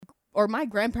or my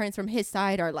grandparents from his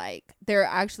side are like, they're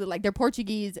actually like, they're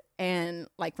Portuguese and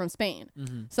like from Spain.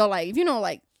 Mm-hmm. So like, if you know,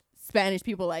 like Spanish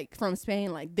people like from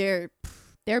Spain, like they're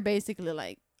basically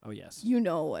like, Oh, yes. you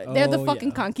know what? They're the Oh, fucking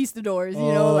yeah. conquistadors, you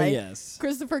Oh, know, like yes.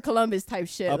 Christopher Columbus type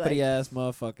shit. Uppity like, ass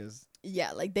motherfuckers.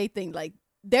 yeah, like they think like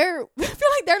they're, I feel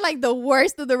like they're like the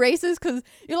worst of the races, because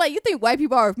you're like, you think white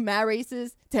people are mad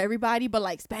racist to everybody, but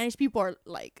like Spanish people are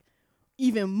like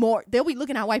even more, they'll be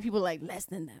looking at white people like less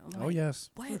than them. Oh, Like,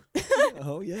 yes. what?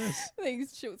 Oh, yes. Like,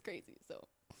 this shit was crazy. So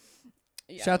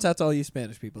yeah. Shouts out to all you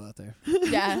Spanish people out there.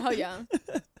 Yeah, hell yeah.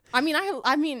 I mean,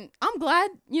 I'm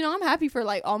glad, you know, I'm happy for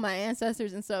like all my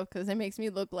ancestors and stuff, because it makes me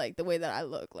look like the way that I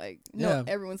look. Like, no,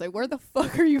 everyone's like, where the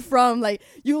fuck are you from? Like,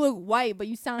 you look white, but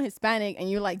you sound Hispanic,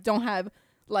 and you like don't have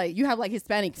like, you have like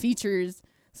Hispanic features.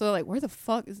 So like, where the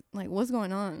fuck is, like, what's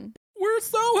going on? We're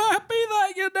so happy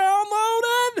that you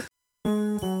downloaded.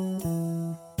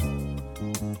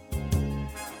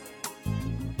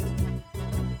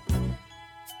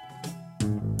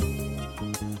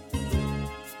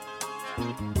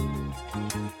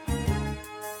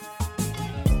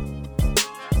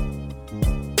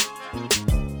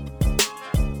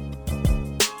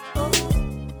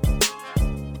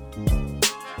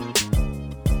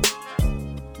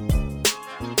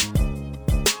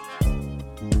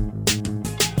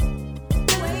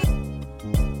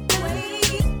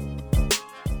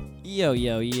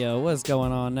 Yo, what's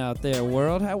going on out there,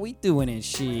 world? How we doing and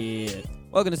shit?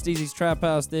 Welcome to Steezy's Trap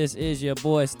House. This is your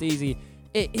boy, Steezy.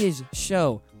 It is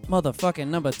show motherfucking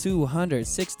number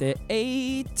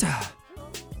 268.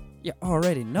 You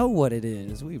already know what it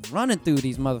is. We running through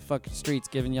these motherfucking streets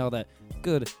giving y'all that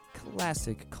good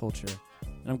classic culture.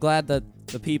 And I'm glad that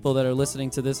the people that are listening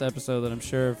to this episode that I'm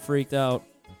sure freaked out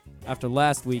after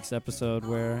last week's episode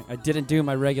where I didn't do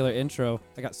my regular intro.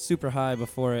 I got super high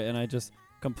before it and I just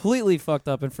completely fucked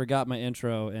up and forgot my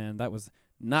intro, and that was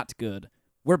not good.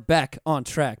 We're back on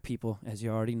track, people, as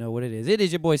you already know what it is. It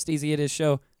is your boy Steezy. It is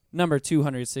show number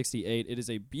 268. It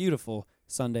is a beautiful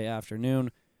Sunday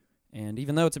afternoon, and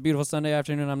even though it's a beautiful Sunday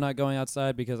afternoon, I'm not going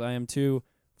outside because I am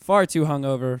far too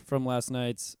hungover from last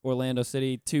night's Orlando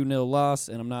City 2-0 loss,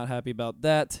 and I'm not happy about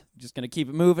that. I'm just going to keep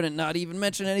it moving and not even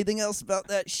mention anything else about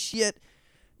that shit.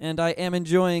 And I am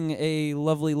enjoying a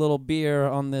lovely little beer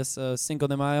on this Cinco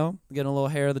de Mayo. Getting a little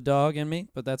hair of the dog in me,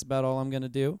 but that's about all I'm going to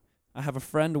do. I have a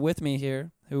friend with me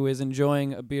here who is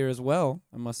enjoying a beer as well,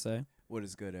 I must say. What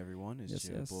is good, everyone? It's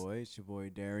your boy,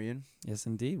 Darian. Yes,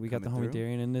 indeed. We got the Coming homie through.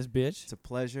 Darian in this bitch. It's a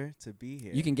pleasure to be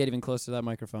here. You can get even closer to that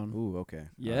microphone. Ooh, okay.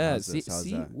 Yeah, How's this? How's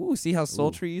that? see how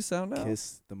sultry you sound now?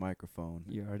 Kiss the microphone.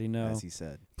 You already know. As he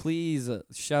said. Please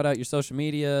shout out your social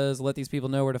medias. Let these people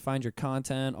know where to find your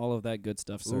content. All of that good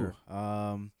stuff, sir.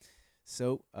 Ooh,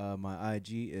 my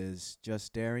IG is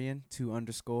just Darian, 2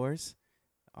 underscores.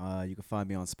 You can find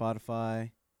me on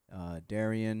Spotify,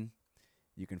 Darian.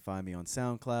 You can find me on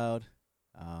SoundCloud.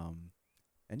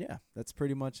 And yeah, that's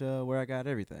pretty much where I got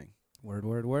everything.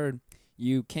 Word.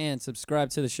 You can subscribe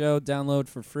to the show, download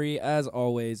for free, as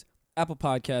always, Apple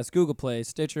Podcasts, Google Play,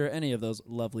 Stitcher, any of those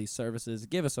lovely services.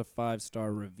 Give us a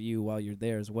 5-star review while you're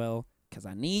there as well, because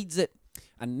I needs it.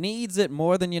 I needs it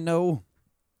more than you know.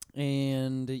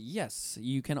 And yes,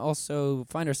 you can also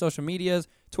find our social medias,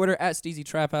 Twitter at Steezy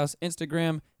Trap House,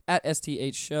 Instagram at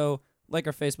STH Show, like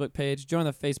our Facebook page, join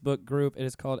the Facebook group. It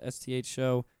is called STH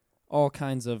Show. All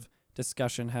kinds of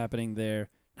discussion happening there.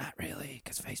 Not really,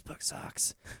 because Facebook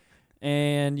sucks.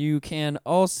 And you can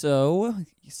also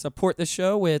support the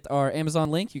show with our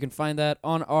Amazon link. You can find that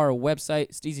on our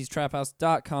website,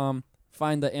 steezystraphouse.com.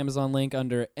 Find the Amazon link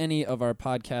under any of our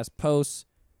podcast posts.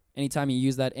 Anytime you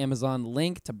use that Amazon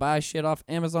link to buy shit off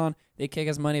Amazon, they kick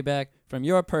us money back from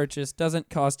your purchase. Doesn't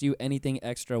cost you anything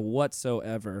extra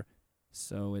whatsoever.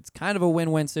 So it's kind of a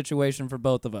win-win situation for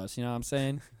both of us. You know what I'm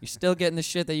saying? You're still getting the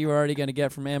shit that you were already going to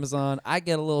get from Amazon. I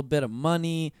get a little bit of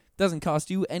money. Doesn't cost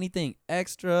you anything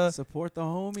extra. Support the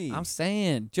homie. I'm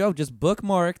saying, Joe, just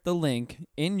bookmark the link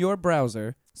in your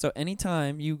browser. So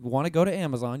anytime you want to go to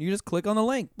Amazon, you just click on the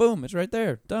link. Boom, it's right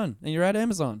there. Done. And you're at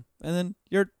Amazon. And then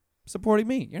you're supporting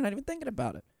me. You're not even thinking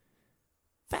about it.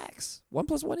 Facts. 1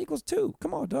 + 1 = 2.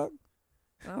 Come on, dog.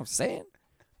 You know what I'm saying?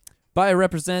 Buy a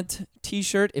Represent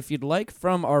t-shirt if you'd like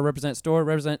from our Represent store,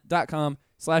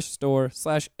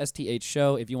 represent.com/store/STH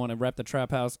Show. If you want to rep the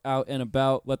Trap House out and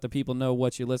about, let the people know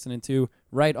what you're listening to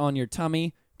right on your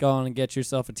tummy. Go on and get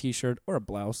yourself a t-shirt or a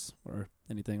blouse or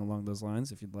anything along those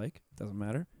lines if you'd like. Doesn't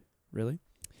matter, really.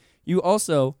 You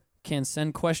also can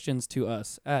send questions to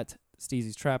us at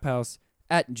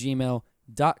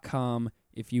steezystraphouse@gmail.com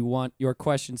if you want your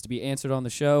questions to be answered on the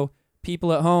show.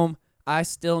 People at home, I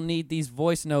still need these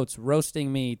voice notes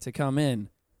roasting me to come in.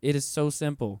 It is so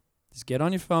simple. Just get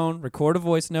on your phone, record a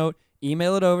voice note,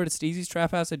 email it over to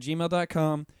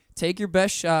steezystraphouse@gmail.com. Take your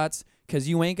best shots, because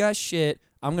you ain't got shit.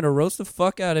 I'm going to roast the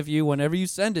fuck out of you whenever you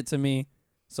send it to me.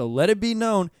 So let it be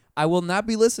known, I will not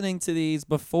be listening to these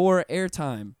before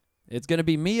airtime. It's going to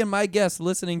be me and my guests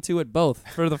listening to it both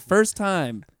for the first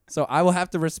time. So I will have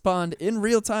to respond in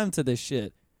real time to this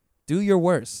shit. Do your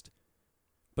worst.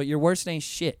 But your worst ain't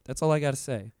shit. That's all I got to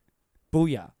say.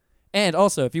 Booyah. And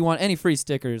also, if you want any free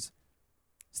stickers,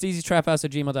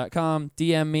 steezystraphouse@gmail.com.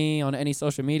 DM me on any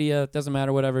social media. Doesn't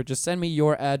matter, whatever. Just send me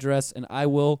your address, and I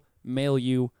will mail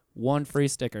you one free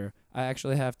sticker. I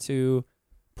actually have to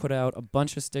put out a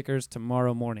bunch of stickers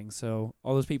tomorrow morning. So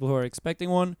all those people who are expecting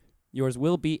one, yours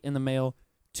will be in the mail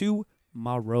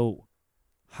tomorrow.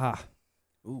 Ha.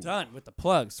 Ooh. Done with the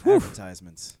plugs.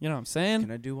 Advertisements. You know what I'm saying?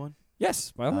 Can I do one?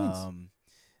 Yes, by all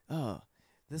means.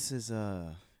 This is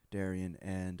Darian,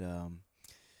 and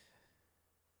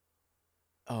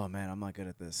oh man, I'm not good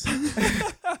at this.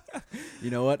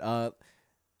 You know what?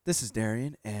 This is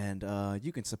Darian, and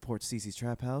you can support Cece's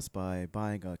Trap House by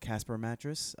buying a Casper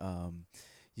mattress.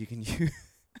 You can use.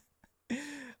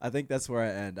 I think that's where I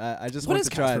end. I just want to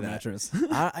try that. Mattress?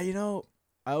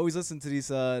 I always listen to these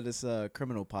this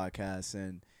criminal podcast,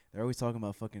 and they're always talking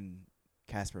about fucking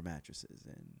Casper mattresses.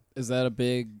 And is that a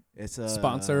big it's a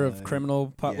sponsor of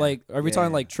criminal yeah, like are we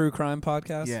talking yeah. like true crime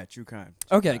podcasts? Yeah, true crime.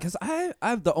 Okay, because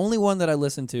I've the only one that I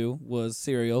listened to was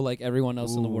Serial, like everyone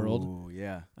else in the world. Ooh,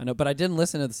 yeah. I know, but I didn't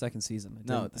listen to the second season.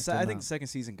 I think the second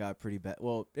season got pretty bad.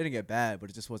 Well, it didn't get bad, but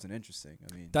it just wasn't interesting.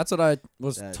 I mean, that's what I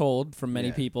was told from many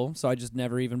yeah. people, so I just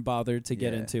never even bothered to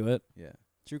get into it. Yeah,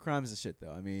 true crime is the shit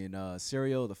though. I mean,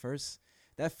 Serial,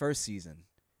 that first season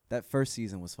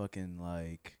was fucking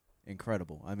like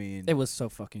incredible. I mean, it was so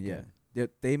fucking good.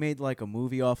 They made like a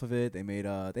movie off of it. They made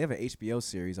they have an HBO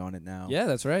series on it now. Yeah,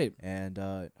 that's right. And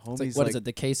homie's like, what is it?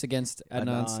 The case against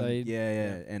Adnan Syed.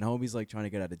 Yeah. And homie's like trying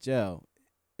to get out of jail.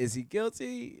 Is he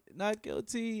guilty? Not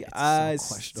guilty? It's I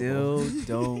so still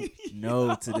don't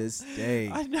know to this day.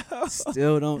 I know.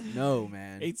 Still don't know,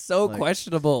 man. It's so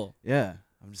questionable. Yeah.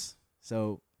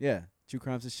 True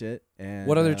crime's a shit. And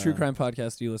what other true crime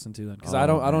podcasts do you listen to then? Because I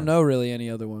don't know really any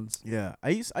other ones. Yeah, I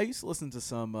used to listen to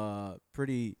some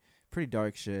pretty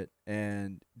dark shit,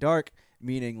 and dark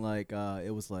meaning like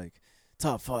it was like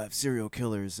top 5 serial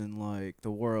killers in like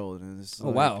the world, and it's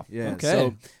wow, yeah,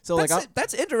 okay, so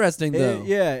that's interesting though.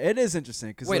 It is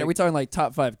interesting. Cause wait, are we talking like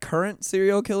top 5 current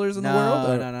serial killers in the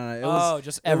world? No. It was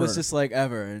just ever. It was just like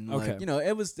ever, and okay.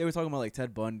 like they were talking about like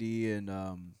Ted Bundy and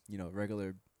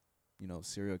regular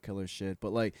serial killer shit,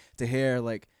 but like to hear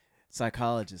like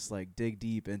psychologists like dig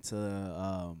deep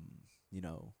into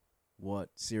what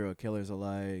serial killers are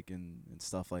like and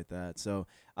stuff like that. So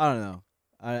I don't know.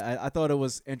 I thought it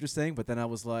was interesting, but then I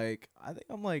was like, I think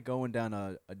I'm like going down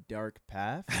a dark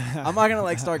path. I'm not gonna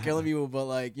like start killing people, but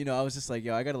like I was just like,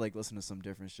 yo, I gotta like listen to some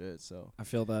different shit. So I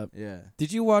feel that. Yeah.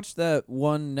 Did you watch that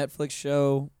one Netflix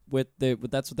show with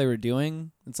that's what they were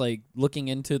doing? It's like looking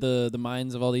into the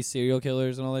minds of all these serial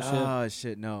killers and all that shit. Oh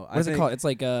shit, no. What is it called? It's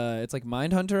like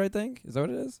Mindhunter, I think. Is that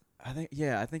what it is? I think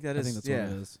that's I think that's what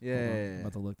it is. Yeah. I'm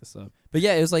about to look this up. But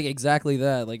yeah, it was like exactly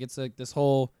that. Like it's like this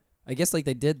whole. I guess like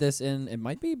they did this it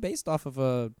might be based off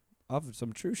of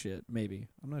some true shit, maybe.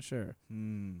 I'm not sure.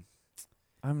 I'm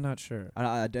not sure.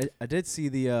 I did see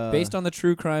the based on the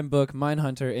true crime book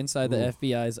Mindhunter inside the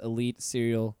FBI's elite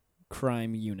serial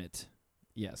crime unit.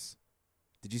 Yes.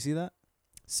 Did you see that?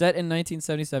 Set in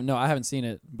 1977. No, I haven't seen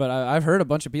it, but I've heard a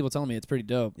bunch of people telling me it's pretty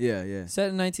dope. Yeah. Set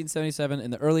in 1977, in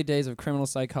the early days of criminal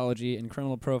psychology and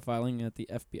criminal profiling at the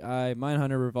FBI,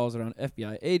 Mindhunter revolves around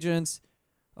FBI agents,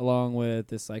 along with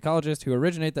this psychologist who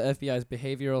originate the FBI's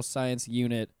behavioral science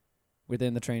unit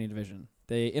within the training division.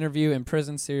 They interview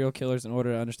imprisoned serial killers in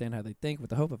order to understand how they think with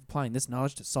the hope of applying this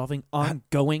knowledge to solving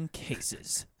ongoing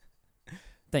cases.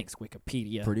 Thanks,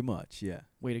 Wikipedia. Pretty much, yeah.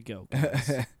 Way to go,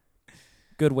 guys.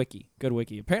 Good wiki.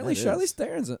 Apparently Charlize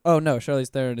Theron's Charlize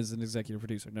Theron is an executive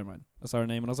producer. Never mind. I saw her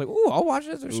name and I was like, ooh, I'll watch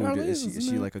this. Is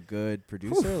she like a good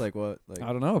producer? Like what? Like I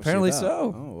don't know. Apparently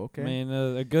so. Oh, okay. I mean,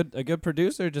 a good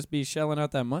producer just be shelling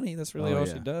out that money. That's really all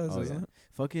she does, isn't it?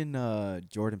 Fucking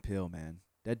Jordan Peele, man.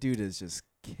 That dude is just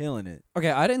killing it.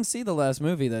 Okay, I didn't see the last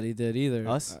movie that he did either.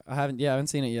 Us? I haven't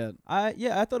seen it yet.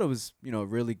 I thought it was,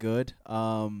 really good.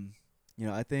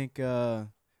 I think I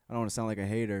don't want to sound like a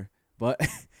hater, but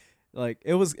like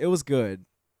it was good.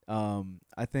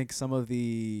 I think some of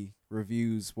the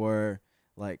reviews were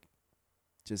like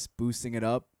just boosting it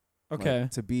up. Okay.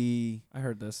 Like, to be I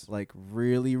heard this. Like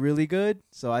really, really good.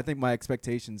 So I think my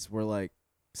expectations were like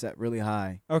set really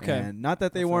high. Okay. And not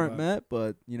that they weren't met,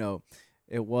 but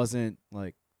it wasn't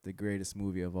like the greatest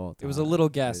movie of all time. It was a little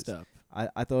gassed up.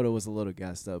 I thought it was a little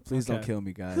gassed up. Please don't Okay. kill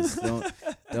me, guys.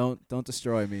 Don't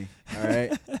destroy me. All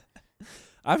right.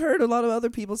 I've heard a lot of other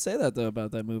people say that though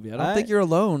about that movie. I don't I- think you're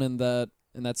alone in that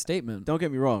statement. Don't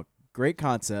get me wrong. Great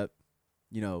concept.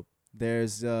 You know,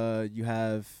 there's you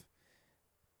have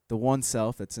the one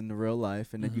self that's in the real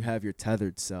life, and then you Mhm. have your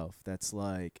tethered self that's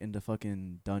like in the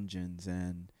fucking dungeons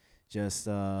and just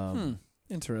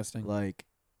Interesting. like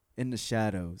in the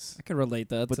shadows. I could relate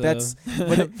that But to that's-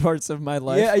 but it- parts of my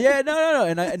life. Yeah, no,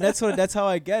 and that's how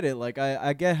I get it. Like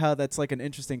I get how that's like an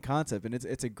interesting concept, and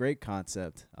it's a great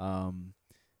concept.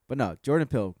 But no, Jordan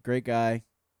Peele, great guy,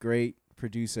 great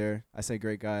producer. I say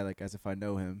great guy like as if I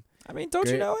know him. I mean, don't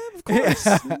you Great- know him? Of course.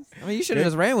 I mean, you should have Great-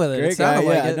 just ran with it. Great It sounded guy,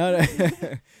 like yeah. it.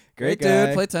 No, Great guy.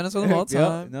 dude. Play tennis with him all the Yep,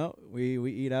 time. no,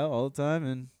 we eat out all the time,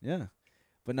 and yeah,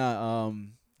 but not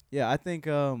yeah. I think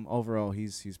overall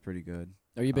he's pretty good.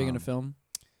 Are you big into Um, film?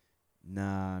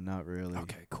 Nah, not really.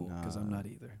 Okay, cool. Because I'm Nah. not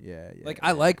either. Yeah, yeah. Like, yeah.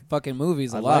 I like fucking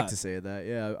movies a I'd lot. like to say that.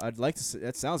 Yeah, I'd like to say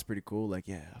that sounds pretty cool. Like,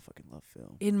 yeah, I fucking love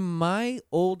film. In my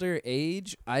older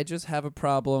age, I just have a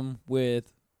problem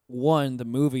with the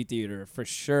movie theater for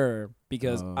sure,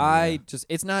 because Oh, I yeah. just,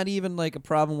 it's not even like a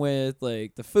problem with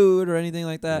like the food or anything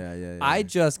like that. Yeah. I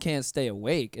just can't stay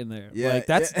awake in there. Yeah, Like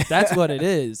that's yeah. that's what it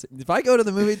is. If I go to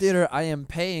the movie theater, I am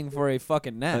paying for a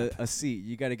fucking nap. a seat.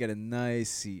 You got to get a nice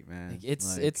seat, man.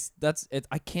 Like,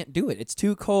 I can't do it. It's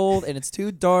too cold and it's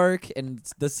too dark and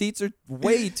the seats are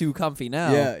way too comfy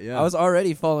now. Yeah. I was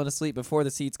already falling asleep before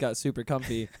the seats got super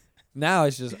comfy. Now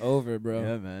it's just over, bro.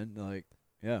 Yeah, man. Like,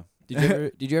 yeah.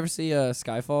 Did you ever see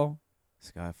Skyfall?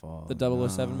 Skyfall. The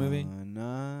 007 movie?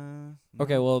 Nah.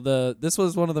 Okay, well this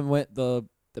was one of the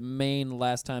main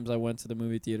last times I went to the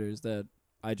movie theaters that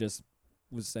I just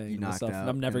was saying You to knocked myself, out.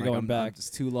 I'm never and, like, going back. It's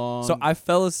too long. So I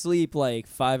fell asleep like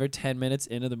 5 or 10 minutes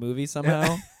into the movie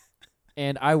somehow.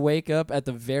 And I wake up at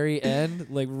the very end,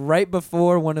 like right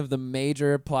before one of the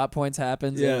major plot points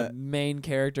happens Yeah. and the main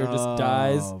character just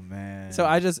dies. Oh man. So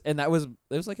it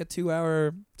was like a 2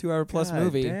 hour plus God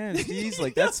movie. Damn, geez,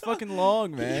 like that's fucking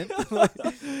long, man.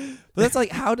 But that's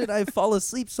like, how did I fall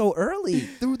asleep so early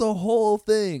through the whole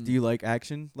thing? Do you like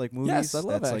action like movies? Yes, I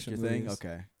love that's action like your thing. movies.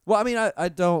 Okay. Well, I mean, I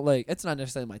don't like, it's not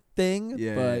necessarily my thing,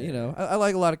 Yeah, but yeah, you know, yeah. I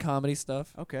like a lot of comedy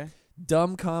stuff. Okay.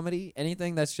 Dumb comedy,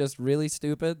 anything that's just really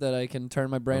stupid that I can turn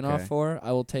my brain off Okay. for,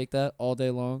 I will take that all day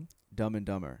long. Dumb and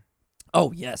Dumber.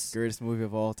 Oh yes, Greatest movie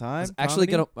of all time. I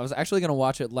was actually gonna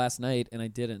watch it last night and I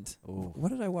didn't. Oh. What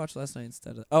did I watch last night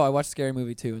instead of? Oh, I watched Scary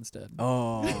Movie 2 instead.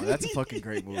 Oh, that's a fucking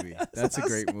great movie. Yes, That's a I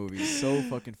was great movie. So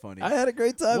fucking funny. I had a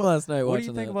great time What- last night What watching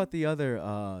do you think that. about the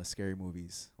other scary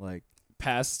movies? Like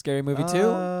Past Scary Movie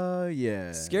 2?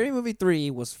 Yeah. Scary Movie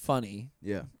 3 was funny,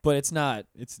 Yeah. but it's not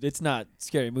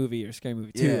Scary Movie or Scary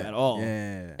Movie 2 Yeah, at all.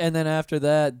 Yeah. And then after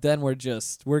that, then we're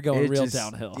going It real just-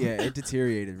 downhill. Yeah, it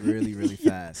deteriorated really, really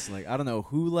fast. Like I don't know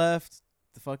who left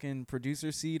the fucking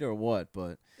producer seat or what,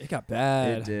 but It got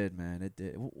bad. it did, man. It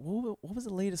did. What was the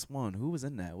latest one? Who was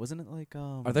in that? Wasn't it like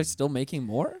Are they still making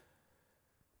more?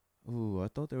 Ooh, I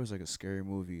thought there was like a scary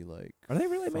movie like. Are they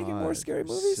really making more 5 scary or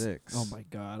movies? 6. Oh my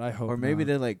god, I hope Or maybe not.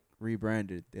 they like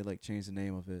rebranded. They like changed the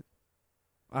name of it.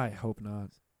 I hope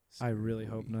not. I Scary really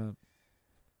hope movie. not.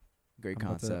 Great I'm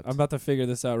about to- concept. I'm about to figure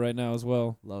this out right now as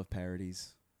well. Love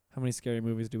parodies. How many scary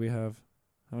movies do we have?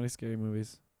 How many scary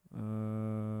movies?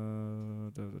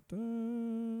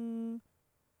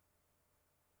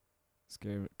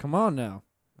 Scary. Come on now.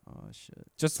 Oh shit.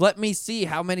 Just let me see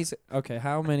how many. Okay,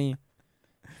 how many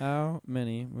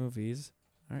movies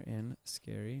are in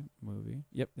Scary Movie?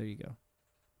 Yep, there you go.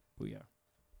 Booyah.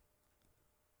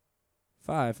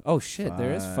 5. Oh shit,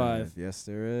 there is 5. Yes,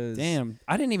 there is. Damn,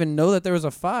 I didn't even know that there was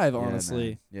a 5. Yeah,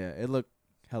 Honestly, man. Yeah, it looked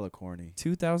hella corny.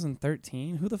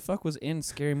 2013. Who the fuck was in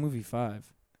Scary Movie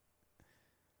 5?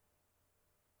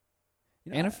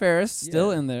 You know, Anna Faris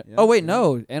still yeah, in there. yeah, Oh wait, yeah.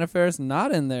 no, Anna Faris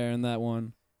not in there in that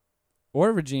one,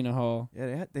 or Regina Hall.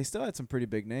 Yeah, they still had some pretty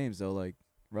big names though, like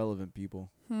relevant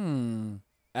people.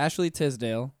 Ashley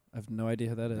Tisdale. I have no idea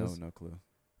who that is. No clue.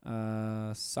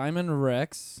 Simon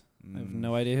Rex. I have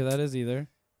no idea who that is either.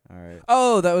 All right.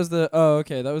 Oh, that was the. Oh,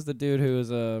 okay, that was the dude who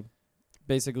was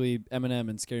basically Eminem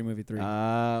in Scary Movie 3.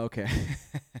 Okay.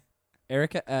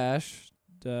 Erica Ash.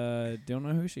 Don't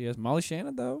know who she is. Molly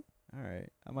Shannon though. All right.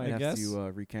 I might I have guess.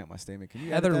 to recant my statement. Can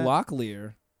you Heather edit that?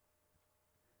 Locklear.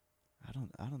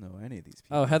 I don't know any of these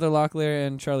people. Oh, Heather Locklear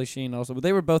and Charlie Sheen also, but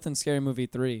they were both in Scary Movie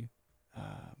 3.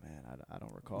 Man, I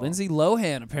don't recall. Lindsay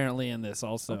Lohan apparently in this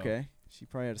also. Okay. She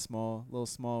probably had a little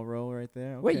small role right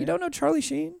there. Wait, Okay. you don't know Charlie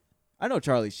Sheen? I know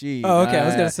Charlie Sheen. Oh, okay. I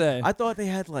was gonna say. I thought they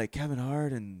had like Kevin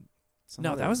Hart and.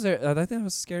 No, that was their. I think that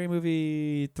was Scary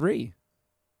Movie 3.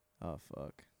 Oh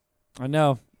fuck. I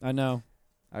know.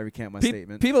 I recant my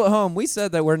statement. People at home, we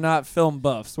said that we're not film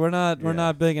buffs. We're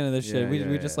not big into this shit.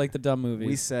 We just like the dumb movies.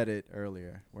 We said it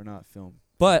earlier. We're not film.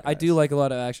 But I do like a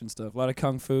lot of action stuff, a lot of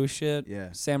kung fu shit,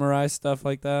 samurai stuff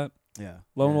like that. Yeah.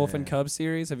 Lone Wolf and Cub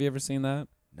series. Have you ever seen that?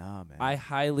 Nah, man. I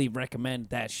highly recommend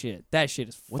that shit. That shit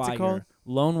is fire. What's it called?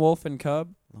 Lone Wolf and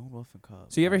Cub. Lone Wolf and Cub.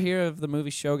 So you ever hear of the movie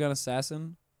Shogun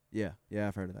Assassin? Yeah,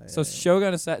 I've heard of that. So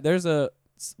Shogun Assassin, there's a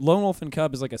Lone Wolf and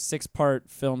Cub is like a 6-part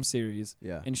film series.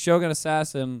 Yeah. And Shogun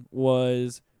Assassin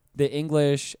was the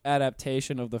English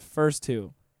adaptation of the first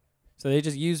two. So they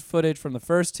just used footage from the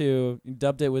first two,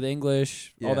 dubbed it with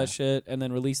English, all that shit, and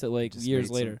then released it like years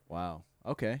later. Wow.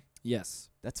 Okay. Yes.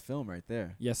 That's film right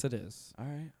there. Yes, it is. All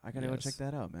right. I got to go check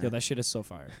that out, man. Yo, that shit is so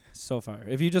fire. So fire.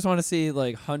 If you just want to see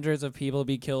like hundreds of people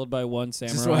be killed by one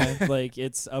samurai, like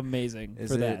it's amazing is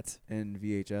for it that. In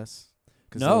VHS?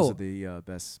 Because No. those are the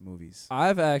best movies.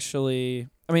 I've actually,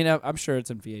 I mean, I'm sure it's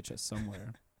in VHS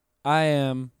somewhere. I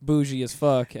am bougie as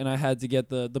fuck, and I had to get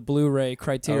the Blu-ray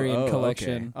Criterion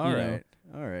collection. Okay. All right.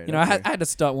 All right. You know, I had to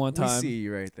stunt one time. We see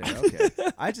you right there. Okay.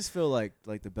 I just feel like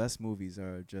the best movies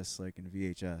are just like in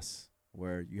VHS,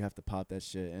 where you have to pop that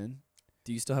shit in.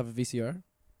 Do you still have a VCR?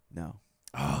 No.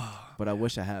 But I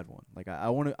wish I had one. Like I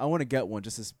want to get one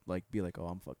just to like be like, oh,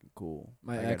 I'm fucking cool.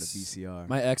 I got a VCR.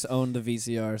 My ex owned the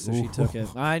VCR, so she took it.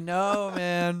 I know,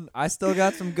 man. I still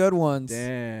got some good ones.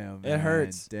 Damn, man. It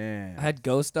hurts. Damn. I had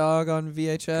Ghost Dog on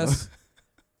VHS.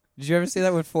 Did you ever see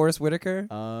that with Forrest Whitaker?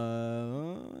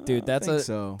 Dude, that's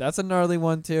a gnarly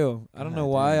one too. I don't know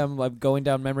why I'm like going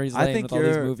down memories lane with all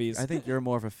these movies. I think you're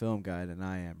more of a film guy than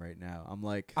I am right now. I'm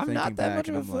like I'm thinking not that back much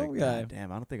and of a I'm film like, guy.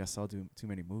 damn, I don't think I saw too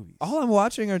many movies. All I'm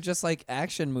watching are just like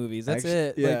action movies. That's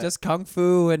it. Yeah. Like just kung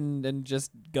fu and just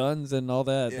guns and all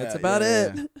that. That's about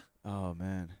it. Oh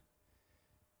man.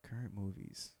 Current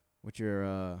movies. What's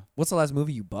your What's the last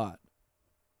movie you bought?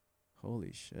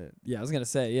 Holy shit. Yeah, I was gonna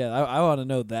say, yeah, I want to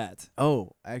know that.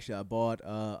 Oh, actually, I bought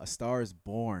A Star Is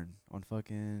Born on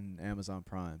fucking Amazon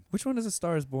Prime. Which one is A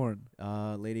Star Is Born?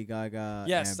 Lady Gaga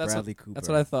and Bradley Cooper. That's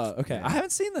what I thought. Okay, Yeah. I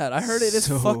haven't seen that. I heard it is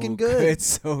So fucking good. It's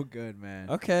so good, man.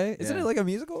 Okay, isn't it like a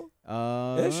musical?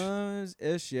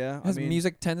 Ish, yeah. Has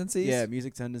music tendencies? Yeah,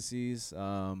 music tendencies.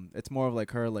 It's more of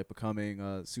like her like becoming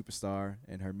a superstar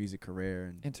in her music career.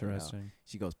 And interesting. You know,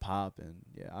 she goes pop, and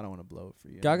I don't want to blow it for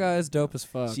you. Gaga is dope as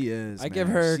fuck. She is. I give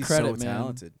her She's credit, so man.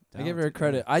 Talented. I give her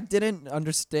credit. I didn't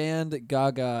understand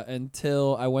Gaga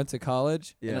until I went to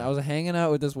college, and I was hanging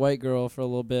out with this white girl for a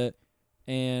little bit,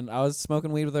 and I was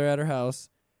smoking weed with her at her house,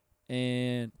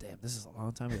 and damn, this is a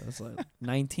long time ago. It was like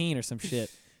 19 or some shit,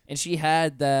 and she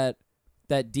had that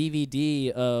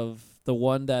DVD of the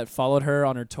one that followed her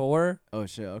on her tour. Oh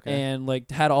shit, okay. And like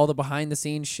had all the behind the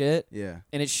scenes shit. Yeah.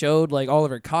 And it showed like all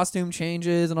of her costume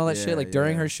changes and all that shit like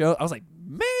during her show. I was like,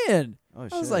 man. Oh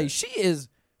shit. I was like, she is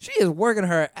working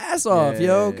her ass off,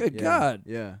 yo. Good God.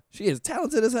 Yeah. She is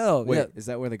talented as hell. Wait, is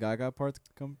that where the Gaga part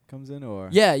comes in or?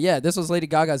 Yeah. This was Lady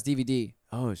Gaga's DVD.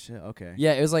 Oh shit, okay.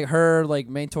 Yeah, it was like her like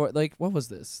main tour. Like what was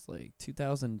this? Like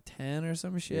 2010 or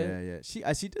some shit.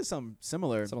 Yeah. She did something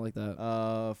similar. Something like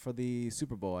that. For the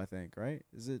Super Bowl, I think. Right?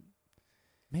 Is it?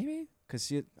 Maybe.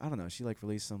 Cause I don't know. She like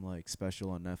released some like special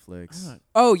on Netflix.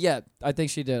 Oh yeah, I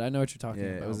think she did. I know what you're talking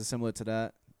about. Yeah, was it similar to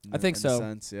that? I think so.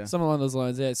 Sense, yeah. Something along those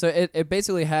lines. Yeah. So it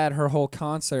basically had her whole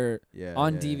concert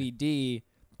on DVD.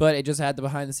 But it just had the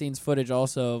behind the scenes footage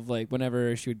also of like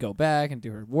whenever she would go back and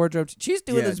do her wardrobe. She's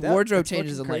doing this wardrobe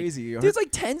changes in like crazy. Dude, it's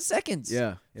like 10 seconds.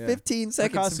 Yeah. 15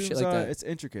 seconds. Some shit like that. It's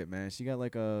intricate, man. She got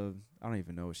like I don't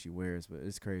even know what she wears, but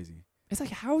it's crazy. It's like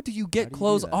how do you get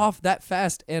clothes off that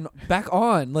fast and back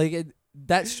on like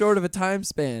that short of a time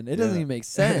span? It doesn't even make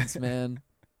sense, man.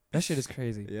 That shit is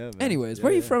crazy. Yeah. Man. Anyways,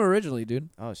 where are you from originally, dude?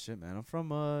 Oh shit, man. I'm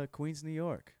from Queens, New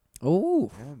York. Oh.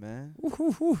 Yeah, man.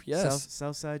 Yes.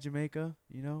 Southside Jamaica,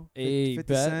 you know. Hey,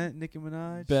 50 Cent, Nicki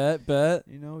Minaj. Bet.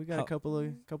 You know, we got a couple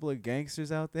of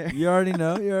gangsters out there. You already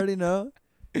know.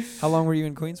 How long were you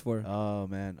in Queens for? Oh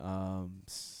man,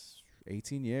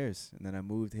 18 years, and then I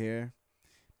moved here,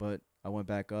 but I went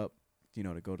back up, you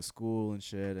know, to go to school and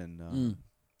shit, and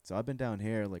so I've been down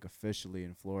here like officially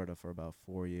in Florida for about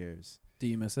 4 years. Do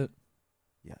you miss it?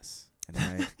 Yes,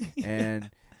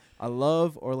 and I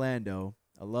love Orlando.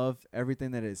 I love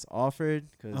everything that is offered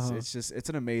because it's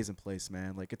an amazing place,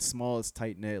 man. Like it's small, it's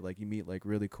tight knit. Like you meet like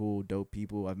really cool, dope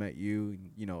people. I've met you,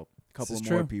 and, you know, a couple of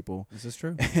more people. This is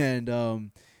true. And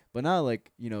but now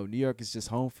like you know, New York is just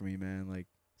home for me, man. Like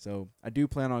so, I do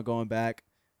plan on going back.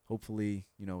 Hopefully,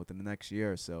 you know, within the next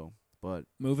year or so. But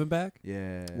moving back?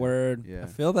 Yeah. Word. Yeah. I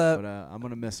feel that. But I'm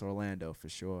gonna miss Orlando for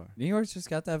sure. New York's just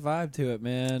got that vibe to it,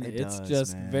 man. It it's does,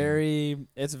 just man. very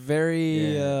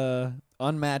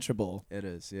unmatchable. It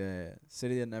is, yeah.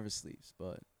 City that never sleeps,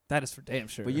 but That is for damn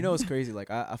sure. But you know what's crazy?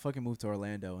 Like I fucking moved to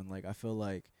Orlando, and like I feel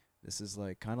like this is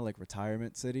like kind of like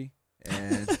retirement city,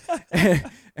 and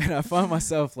and I find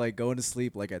myself like going to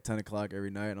sleep like at 10 o'clock every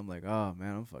night, and I'm like, oh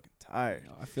man, I'm fucking tired.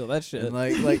 I feel that shit. And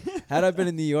like had I been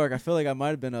in New York, I feel like I might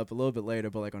have been up a little bit later,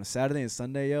 but like on a Saturday and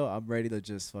Sunday, yo, I'm ready to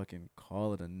just fucking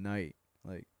call it a night,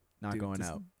 like not going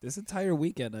out. This entire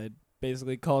weekend, I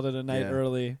basically called it a night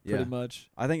early, pretty much.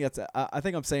 I think that's I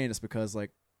think I'm saying this because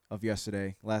like of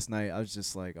yesterday, last night, I was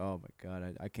just like, oh my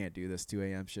god, I can't do this 2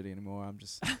 a.m. shit anymore.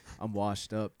 I'm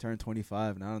washed up, turned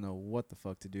 25, and I don't know what the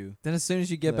fuck to do. Then as soon as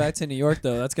you get back to New York,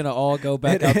 though, that's gonna all go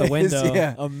back out the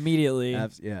window immediately.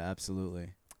 Absolutely.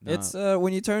 No. It's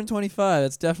when you turn 25,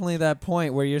 it's definitely that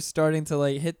point where you're starting to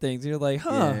like hit things. You're like,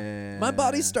 my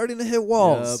body's starting to hit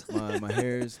walls. Yep, my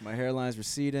hairline's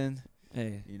receding.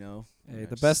 Hey, you know. Hey,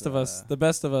 the best of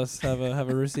us have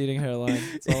a receding hairline.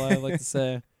 That's all I like to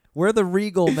say. We're the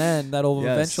regal men that'll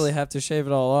eventually have to shave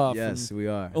it all off. Yes, we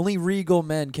are. Only regal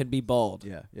men can be bald.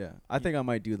 Yeah. I think I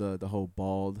might do the whole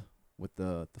bald with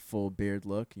the full beard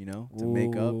look, you know, to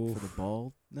make up for the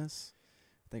baldness.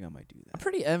 I think I might do that. I'm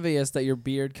pretty envious that your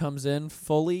beard comes in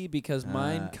fully because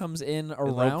mine comes in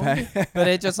around, but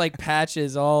it just like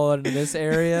patches all into this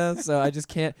area. So I just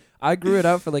can't. I grew it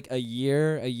out for like a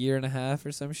year and a half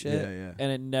or some shit. Yeah.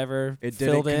 And it never it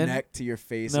filled didn't in. Connect to your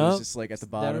face. Nope. It was just like at the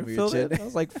bottom of your chin. I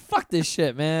was like, fuck this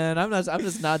shit, man. I'm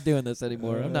just not doing this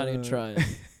anymore. I'm not even trying.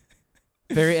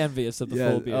 Very envious of the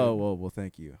full beard. Oh well,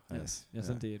 thank you. Yes,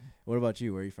 indeed. What about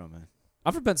you? Where are you from, man?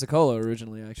 I'm from Pensacola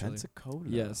originally, actually. Pensacola?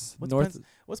 Yes.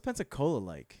 What's Pensacola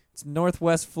like? It's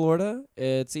northwest Florida.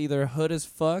 It's either hood as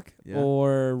fuck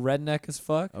or redneck as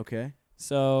fuck. Okay.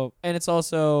 So, and it's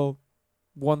also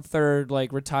 1/3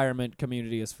 like retirement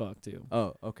community as fuck too.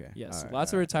 Oh, okay. Yes,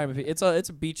 lots of retirement people. It's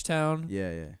a beach town.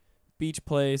 Yeah. Beach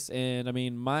place, and I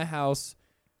mean my house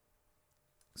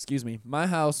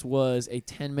was a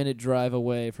 10-minute drive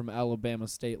away from Alabama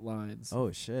state lines.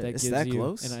 Oh shit. That gives that you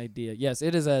close? An idea. Yes,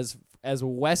 it is as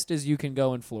west as you can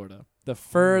go in Florida. The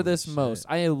furthest most.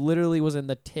 I literally was in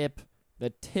the tip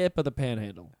of the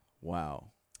panhandle.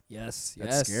 Wow. Yes.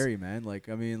 That's scary, man. Like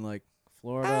I mean like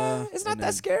Florida. It's not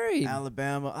that scary.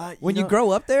 Alabama. When you grow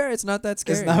up there, it's not that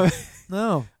scary. It's not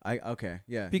no.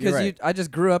 Yeah. Because right. I just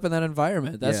grew up in that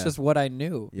environment. That's just what I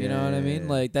knew. You know what I mean?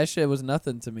 Like that shit was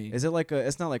nothing to me. Is it like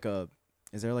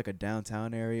is there like a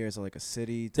downtown area? Is it like a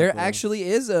city? There actually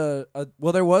is there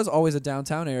was always a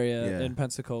downtown area in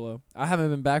Pensacola. I haven't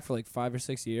been back for like 5 or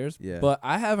 6 years. Yeah. But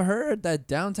I have heard that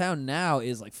downtown now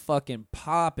is like fucking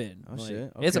popping. Oh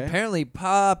shit. Okay. It's apparently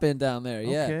popping down there.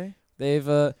 Yeah. Okay. They've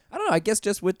I don't know, I guess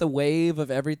just with the wave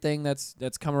of everything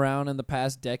that's come around in the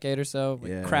past decade or so,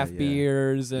 like craft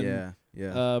beers and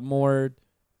more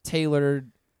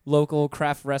tailored local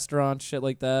craft restaurants, shit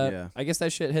like that. Yeah. I guess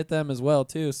that shit hit them as well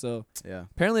too. So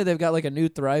apparently they've got like a new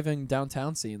thriving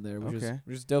downtown scene there, which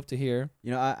is dope to hear.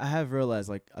 You know, I have realized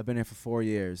like I've been here for 4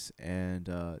 years and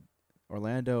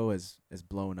Orlando is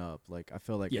blown up. Like I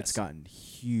feel like it's gotten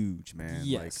huge, man.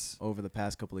 Yes. Like over the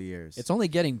past couple of years. It's only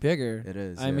getting bigger. It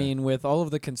is. I mean, with all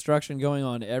of the construction going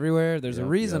on everywhere, there's a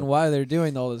reason why they're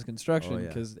doing all this construction.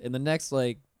 Because in the next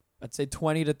like I'd say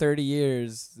 20 to 30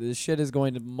 years, this shit is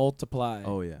going to multiply.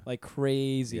 Oh yeah. Like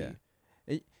crazy.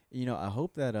 Yeah. You know, I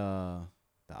hope that the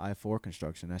I-4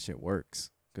 construction, that shit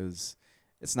works, because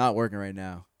it's not working right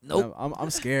now. Nope. I'm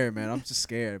scared, man. I'm just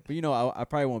scared. But you know, I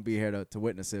probably won't be here to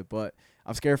witness it, but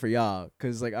I'm scared for y'all,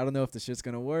 because like I don't know if the shit's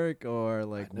gonna work or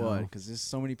like what, because there's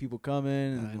so many people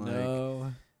coming. And, I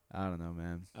know. I don't know,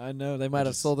 man. I know they might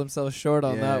have sold themselves short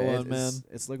on that one, man.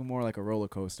 It's looking more like a roller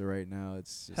coaster right now.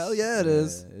 It's just, hell yeah, it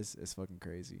is. It's fucking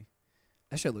crazy.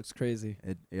 That shit looks crazy.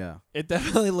 It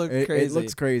definitely looks crazy. It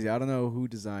looks crazy. I don't know who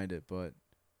designed it, but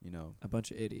you know, a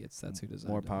bunch of idiots. That's who designed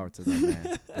it. More power to them,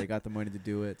 man. They got the money to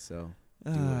do it, so.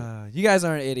 You guys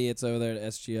aren't idiots over there at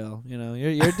SGL. You know,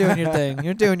 you're doing your thing.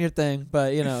 You're doing your thing,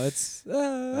 but you know, it's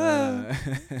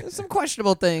there's some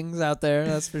questionable things out there.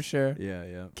 That's for sure.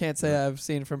 Yeah. Can't say I've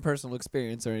seen from personal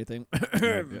experience or anything.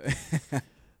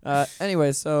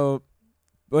 Anyway, so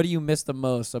what do you miss the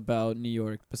most about New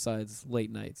York besides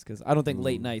late nights? Because I don't think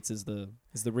late nights is the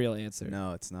real answer.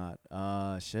 No, it's not.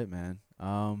 Shit, man.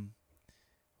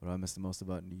 What do I miss the most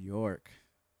about New York?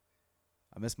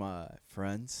 I miss my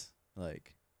friends.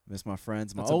 Like, miss my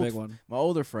friends. That's a big one. My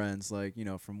older friends, like, you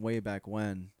know, from way back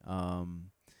when.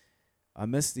 I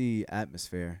miss the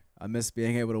atmosphere. I miss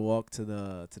being able to walk to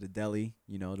the deli,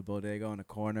 you know, the bodega on the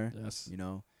corner. Yes. You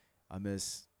know, I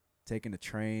miss taking the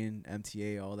train,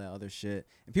 MTA, all that other shit.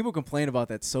 And people complain about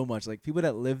that so much. Like, people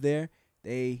that live there,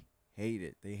 they hate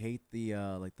it. They hate the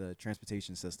like the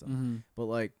transportation system. Mm-hmm. But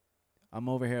like, I'm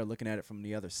over here looking at it from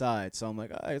the other side, so I'm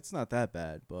like, it's not that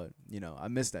bad, but I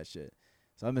miss that shit.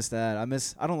 So I miss that. I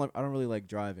don't really like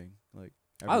driving like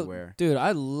everywhere. Dude,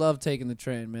 I love taking the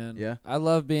train, man. Yeah. I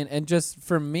love being, and just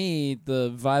for me,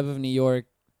 the vibe of New York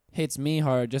hits me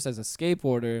hard just as a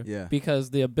skateboarder. Yeah. Because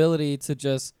the ability to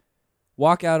just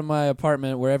walk out of my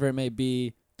apartment, wherever it may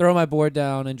be, throw my board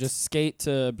down and just skate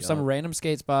to some random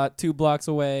skate spot 2 blocks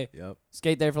away. Yep.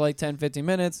 Skate there for like 10, 15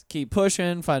 minutes, keep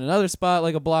pushing, find another spot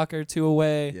like a block or 2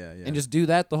 away, and just do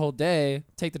that the whole day.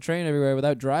 Take the train everywhere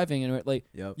without driving anywhere. Like,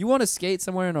 you want to skate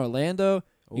somewhere in Orlando,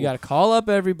 you got to call up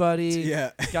everybody.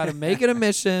 Yeah. Got to make it a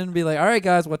mission. Be like, all right,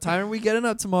 guys, what time are we getting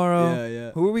up tomorrow?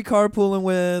 Yeah. Who are we carpooling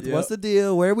with? What's the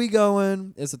deal? Where are we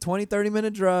going? It's a 20,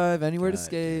 30-minute drive, anywhere to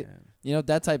skate. Damn.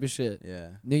 That type of shit. Yeah.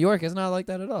 New York is not like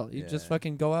that at all. You just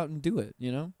fucking go out and do it,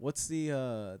 What's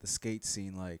the skate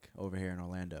scene like over here in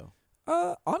Orlando?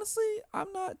 Honestly,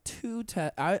 I'm not too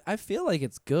I feel like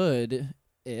it's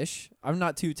good-ish. I'm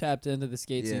not too tapped into the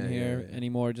skate scene here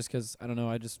anymore just because, I don't know,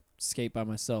 I just skate by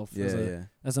myself.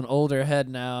 As an older head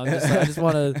now. I just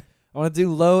want to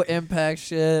do low-impact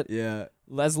shit. Yeah.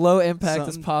 As low impact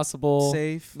as possible.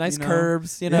 Safe. Nice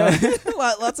curbs,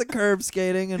 Lots of curb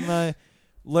skating and my...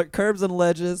 curbs and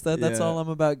ledges. That's all I'm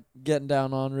about getting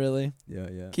down on, really.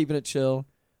 Yeah. Keeping it chill.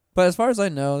 But as far as I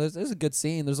know, there's a good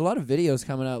scene. There's a lot of videos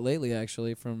coming out lately,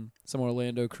 actually, from some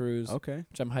Orlando crews. Okay.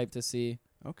 Which I'm hyped to see.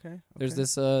 Okay. There's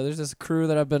this crew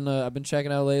that I've been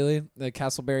checking out lately, the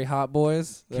Castleberry Hot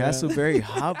Boys. Castleberry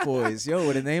Hot Boys, yo,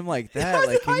 with a name like that,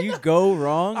 like, can you go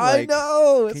wrong? I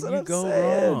know. Can you go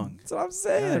wrong? That's what I'm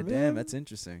saying. God damn, that's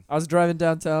interesting. I was driving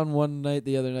downtown one night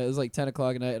the other night. It was like 10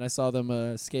 o'clock at night, and I saw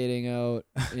them skating out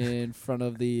in front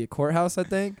of the courthouse, I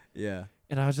think. Yeah.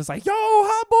 And I was just like, "Yo,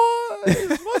 Hot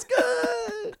Boys, what's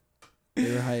good?"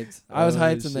 They were hyped. I was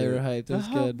hyped, and they were hyped. It was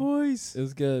good. Hot Boys. It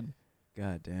was good.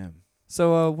 God damn.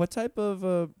 So, what type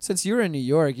of since you're in New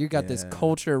York, you got this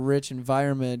culture-rich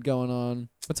environment going on.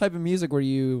 What type of music were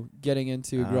you getting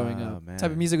into growing up? Man. What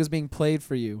type of music was being played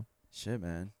for you? Shit,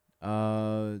 man.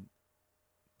 You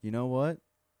know what?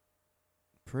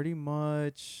 Pretty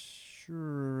much.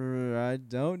 Sure, I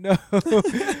don't know.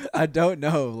 I don't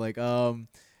know. Like,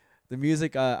 the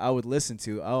music I would listen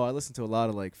to. I listened to a lot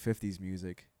of like 50s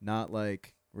music, not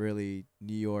like really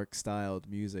New York styled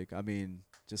music. I mean,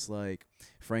 just like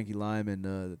Frankie Lyman,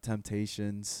 the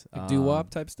Temptations, Like doo-wop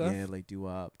type stuff. Yeah, like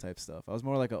doo-wop type stuff. I was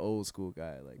more like an old school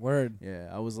guy. Like, word. Yeah,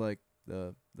 I was like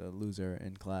the loser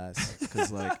in class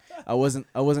because like I wasn't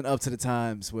up to the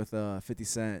times with 50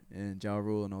 Cent and Ja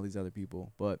Rule and all these other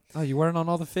people. But you weren't on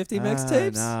all the 50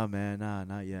 mixtapes? Nah, man,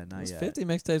 not yet. Those 50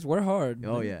 mixtapes were hard.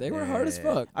 Oh yeah, they were hard as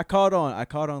fuck. I caught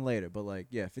on later, but like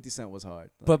 50 Cent was hard.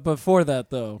 Like, but before that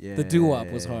though, the doo-wop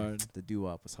was hard. The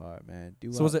doo-wop was hard, man.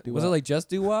 So was it like just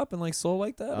doo-wop and like soul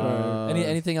like that, or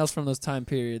anything else from those time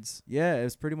periods? Yeah, it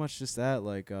was pretty much just that.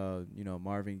 Like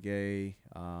Marvin Gaye.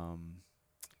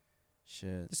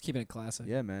 Shit. Just keeping it classic.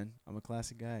 Yeah, man. I'm a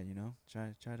classic guy,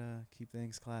 Try to keep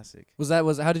things classic.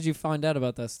 How did you find out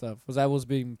about that stuff? Was that was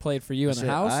being played for you in the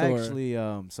house? I actually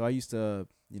so I used to,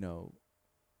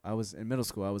 I was in middle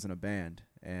school, I was in a band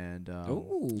and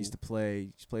used to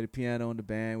play the piano in the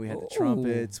band. We had the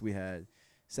trumpets, we had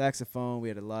saxophone, we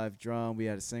had a live drum, we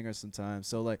had a singer sometimes.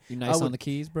 So like you nice on the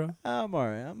keys, bro? I'm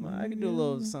alright. I can do a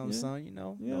little something,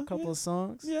 a couple of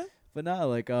songs. Yeah. But not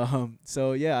like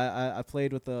so yeah, I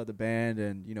played with the band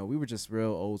and we were just real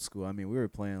old school. I mean, we were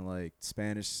playing like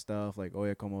Spanish stuff like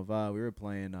Oye Como Va. We were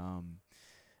playing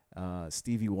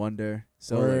Stevie Wonder.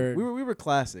 So like, we were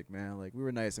classic, man. Like we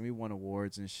were nice and we won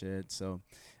awards and shit. So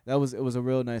it was a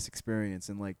real nice experience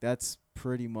and like that's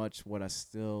pretty much what I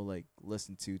still like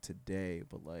listen to today,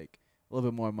 but like a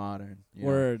little bit more modern.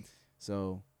 Word.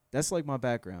 So that's like my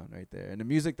background right there. And the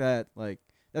music that like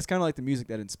that's kind of like the music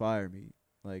that inspired me.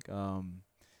 Like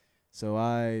so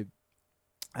I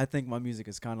think my music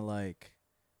is kind of like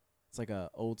it's like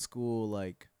a old school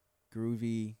like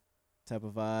groovy type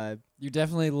of vibe. You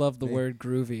definitely love the word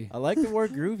groovy. I like the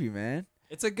word groovy, man.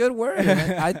 It's a good word.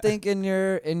 I think in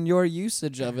your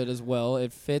usage of it as well,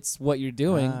 it fits what you're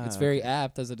doing. It's very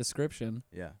apt as a description.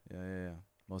 Yeah.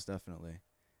 Most definitely.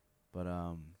 But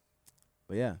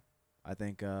yeah, I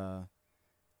think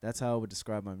that's how I would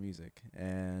describe my music.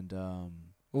 And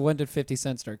well, when did 50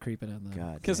 Cent start creeping in then?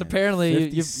 God, because apparently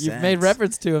you've made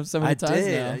reference to him so many times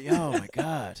now. Oh my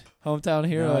God, hometown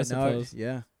hero, I suppose.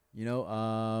 Yeah,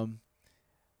 none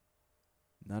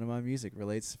of my music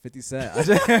relates to 50 Cent. I was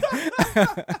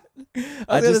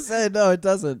gonna say no, it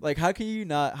doesn't. Like, how can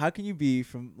you be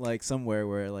from like somewhere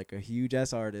where like a huge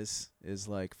ass artist is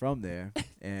like from there,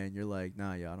 and you're like,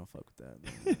 nah, yeah, I don't fuck with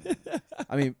that.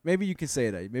 I mean, maybe you can say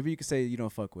that. Maybe you can say you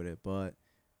don't fuck with it, but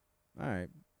All right.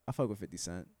 I fuck with 50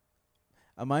 Cent.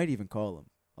 I might even call him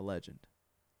a legend.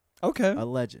 Okay. A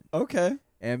legend. Okay.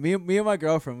 And me and my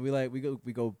girlfriend,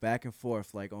 we go back and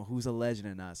forth like on who's a legend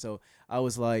or not. So I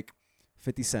was like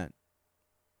 50 Cent.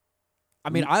 I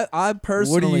mean, I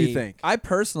personally, what do you think? I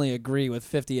personally agree with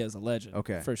 50 as a legend.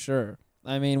 Okay. For sure.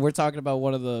 I mean, we're talking about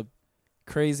one of the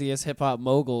craziest hip hop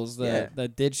moguls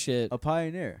that did shit. A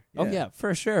pioneer. Yeah. Oh yeah,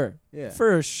 for sure. Yeah.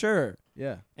 For sure.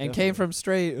 Yeah. And definitely. came from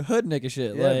straight hood nigga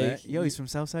shit. Yeah, like, man. Yo, he's from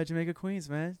Southside Jamaica, Queens,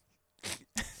 man.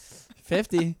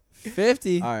 50.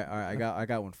 50. All right. I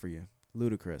got one for you.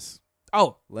 Ludacris.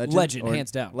 Oh, Legend, legend, or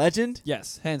hands down. Legend?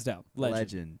 Yes, hands down. Legend.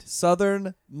 Legend.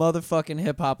 Southern motherfucking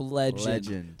hip hop legend.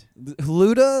 Legend.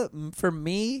 Luda, for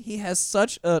me, he has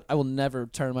such a. I will never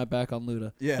turn my back on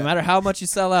Luda. Yeah. No matter how much you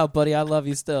sell out, buddy, I love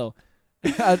you still.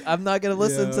 I'm not gonna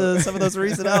listen to some of those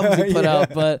recent albums you put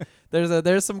out, but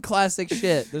there's some classic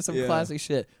shit. There's some classic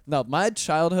shit. No, my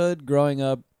childhood growing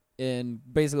up in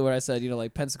basically what I said,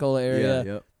 like Pensacola area,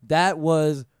 Yep. that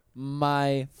was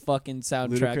my fucking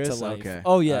soundtrack Ludacris? to life. Okay.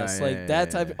 Oh yes, Alright,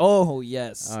 that type. yeah. Oh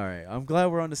yes. All right. I'm glad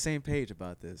we're on the same page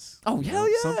about this. Oh, You hell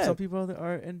know, yeah. Some people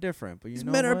are indifferent, but These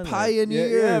know men are what? Like,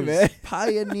 pioneers. yeah, man.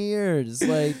 Pioneers.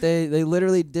 Like they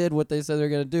literally did what they said they're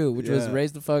gonna do, which was Yeah.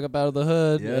 raise the fuck up out of the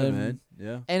hood. Yeah, and, man.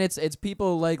 Yeah. And it's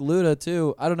people like Luda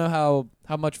too. I don't know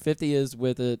how much 50 is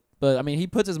with it, but I mean he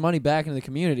puts his money back into the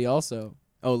community also.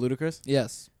 Oh, Ludacris?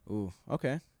 Yes. Ooh,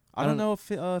 okay. I don't know if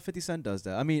 50 Cent does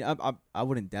that. I mean, I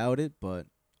wouldn't doubt it, but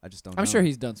I just don't know. I'm sure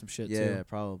he's done some shit too. Yeah,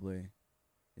 probably.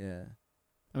 Yeah.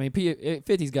 I mean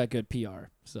 50's got good PR,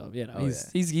 so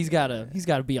he's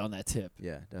gotta be on that tip.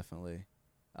 Yeah, definitely.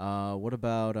 What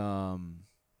about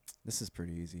this is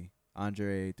pretty easy.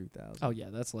 Andre 3000. Oh yeah,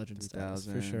 that's legend status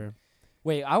for 2000. sure.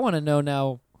 Wait, I want to know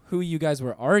now who you guys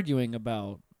were arguing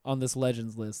about on this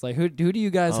legends list. Like who do you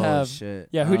guys have? Shit.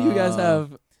 Yeah, who do you guys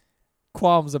have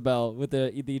qualms about with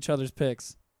each other's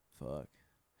picks? Fuck.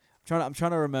 I'm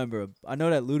trying to remember. I know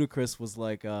that Ludacris was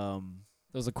like That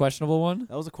was a questionable one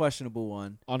that was a questionable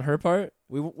one. on her part.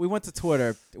 We went to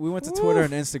Twitter. We went to Twitter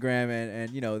and Instagram and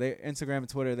they Instagram and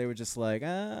Twitter they were just like,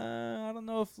 I don't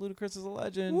know if Ludacris is a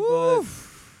legend, but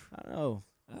I don't know.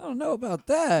 I don't know about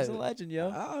that. He's a legend, yo.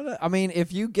 I don't know. I mean,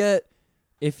 if you get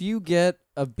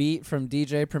a beat from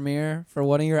DJ Premier for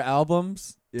one of your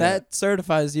albums, Yeah. that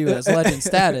certifies you as legend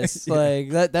status. Yeah. Like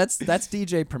that's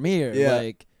DJ Premier. Yeah.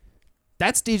 Like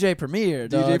that's DJ Premier,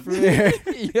 dog. DJ Premier.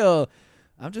 Yo,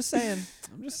 I'm just saying.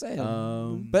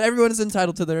 But everyone is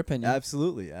entitled to their opinion.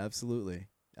 Absolutely.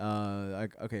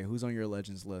 Okay, who's on your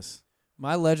legends list?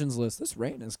 My legends list. This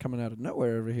rain is coming out of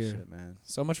nowhere over here. Shit, man.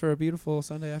 So much for a beautiful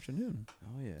Sunday afternoon.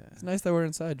 Oh yeah. It's nice that we're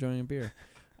inside enjoying a beer.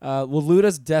 Well,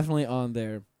 Luda's definitely on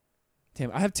there.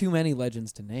 Damn, I have too many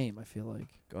legends to name, I feel like.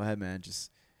 Go ahead, man.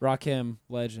 Just Rakim,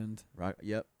 legend.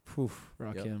 Yep. Poof,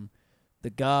 Rakim. The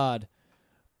God.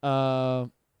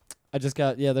 I just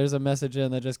got, there's a message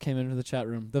in that just came into the chat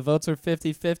room. The votes are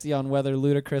 50-50 on whether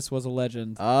Ludacris was a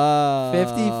legend.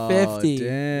 50-50.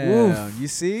 Damn. Oof. You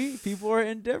see? People are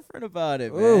indifferent about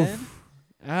it, man. Oof.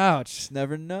 Ouch. Just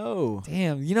never know.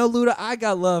 Damn. You know, Luda, I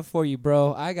got love for you,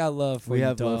 bro. I got love for you, We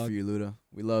have dog. love for you, Luda.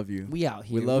 We love you. We out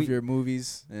here. We love your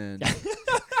movies and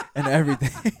and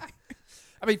everything.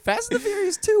 I mean, Fast and the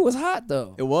Furious 2 was hot,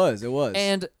 though. It was.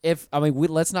 And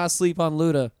let's not sleep on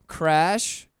Luda.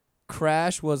 Crash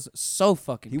was so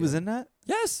fucking He good. was in that?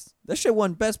 Yes. That shit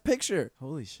won Best Picture.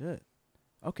 Holy shit.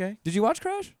 Okay. Did you watch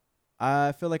Crash?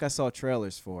 I feel like I saw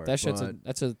trailers for it. That shit's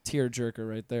that's a tear jerker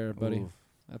right there, buddy.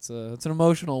 That's an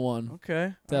emotional one.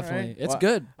 Okay. Definitely. Right. It's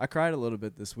good. I cried a little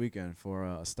bit this weekend for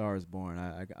A Star Is Born.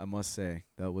 I must say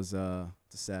that was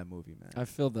it's a sad movie, man. I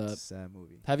feel It's that. a sad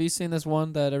movie. Have you seen this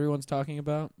one that everyone's talking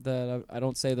about that I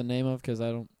don't say the name of because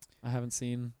I haven't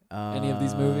seen any of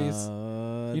these movies?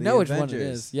 You know which one it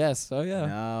is. Yes. Oh yeah.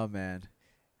 No, man.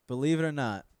 Believe it or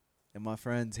not, and my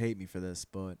friends hate me for this,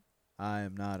 but I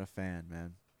am not a fan,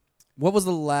 man. What was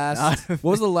the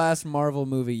last Marvel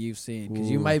movie you've seen? Because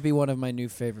you Ooh. might be one of my new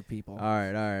favorite people. All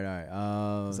right.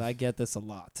 'Cause I get this a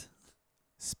lot.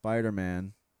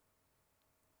 Spider-Man.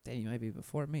 Damn, you might be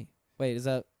before me. Wait, is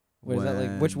that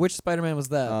like which Spider-Man was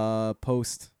that?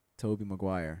 Post Tobey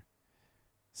Maguire.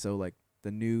 So like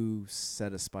the new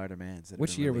set of Spider-Mans.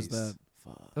 Which year was that?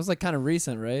 Fuck. That was like kind of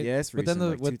recent, right? Yeah, it's recent.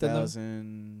 Like within the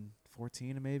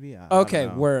 2014 maybe. I Okay,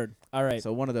 don't know. word. All right.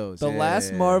 So one of those. The Yeah,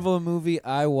 last yeah. Marvel movie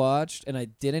I watched, and I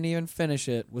didn't even finish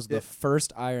it, was the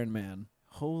first Iron Man.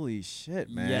 Holy shit,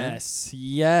 man.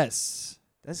 Yes.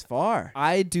 That's far.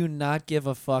 I do not give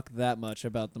a fuck that much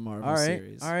about the Marvel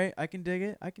series. All right. I can dig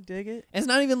it. It's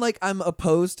not even like I'm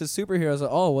opposed to superheroes at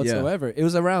all whatsoever. It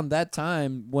was around that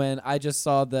time when I just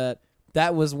saw that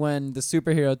that was when the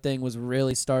superhero thing was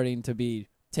really starting to be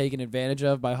taken advantage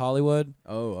of by Hollywood.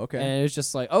 Oh, okay. And it was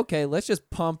just like, okay, let's just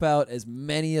pump out as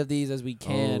many of these as we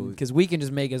can because we can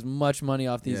just make as much money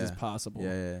off these as possible.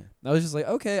 Yeah. I was just like,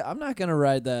 okay, I'm not gonna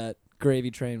ride that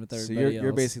gravy train with everybody else.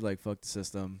 You're basically like, fuck the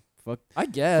system. Fuck. I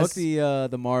guess. Fuck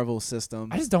the Marvel system.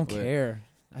 I just don't care.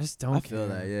 I just don't care. I feel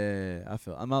that. Yeah.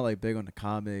 I'm not like big on the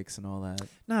comics and all that.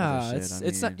 Nah,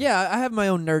 it's not. Yeah, I have my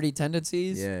own nerdy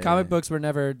tendencies. Yeah, comic books were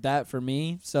never that for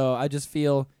me, so I just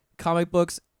feel comic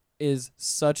books is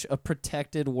such a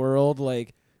protected world,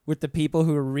 like with the people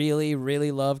who really,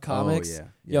 really love comics. Oh,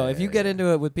 yeah. If you get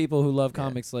into it with people who love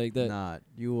comics like that,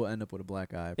 you will end up with a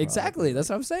black eye. Exactly. That's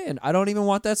what I'm saying. I don't even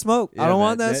want that smoke. I don't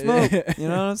want that smoke. You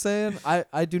know what I'm saying?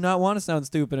 I do not want to sound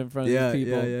stupid in front of these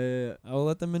people. Yeah. I will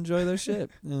let them enjoy their shit,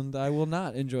 and I will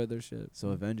not enjoy their shit. So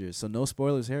Avengers. So no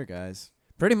spoilers here, guys.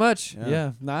 Pretty much.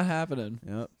 Yeah. Not happening.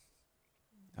 Yep.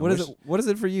 What is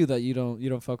it for you that you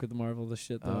don't fuck with the Marvel the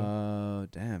shit though?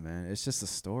 Damn, man. It's just a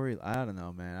story. I don't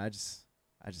know, man. I just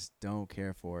don't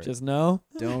care for it. Just no?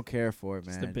 Don't care for it,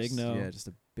 man. Just a big no. Yeah, just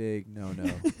a big no.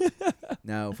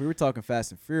 Now, if we were talking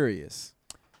Fast and Furious.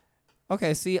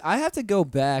 Okay, see, I have to go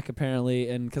back apparently,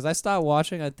 and because I stopped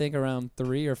watching, I think around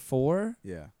 3 or 4.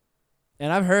 Yeah.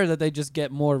 And I've heard that they just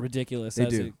get more ridiculous as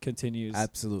do. it continues.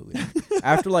 Absolutely.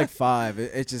 After like 5,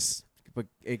 but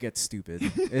it gets stupid.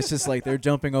 It's just like they're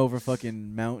jumping over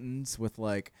fucking mountains with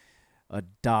like a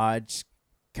Dodge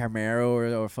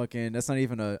Camaro or fucking, that's not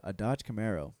even a Dodge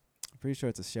Camaro. I'm pretty sure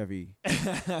it's a Chevy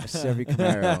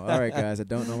Camaro. All right, guys, I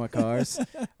don't know my cars.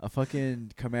 A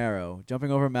fucking Camaro jumping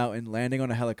over a mountain, landing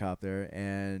on a helicopter,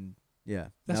 and now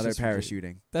they're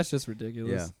parachuting. That's just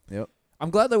ridiculous. Yeah. Yep.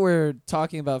 I'm glad that we're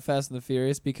talking about Fast and the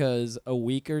Furious because a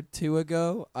week or 2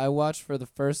 ago, I watched for the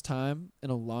first time in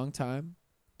a long time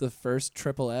the first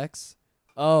XXX.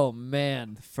 Oh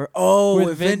man!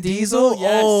 With Vin Diesel?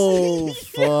 Yes. Oh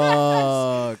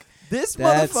fuck! This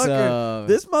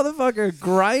motherfucker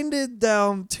grinded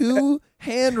down 2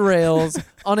 handrails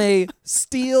on a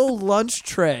steel lunch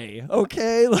tray.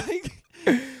 Okay, like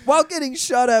while getting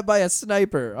shot at by a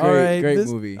sniper. Great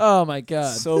movie. Oh my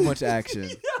god! So much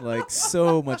action, like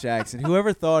so much action.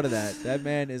 Whoever thought of that? That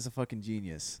man is a fucking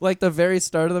genius. Like the very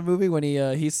start of the movie when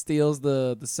he steals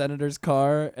the senator's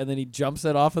car and then he jumps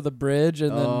it off of the bridge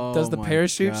and then does the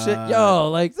parachute shit.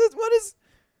 Yo, like what is?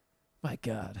 My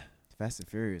god. Fast and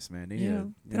Furious,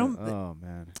 man. Oh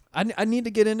man. I need to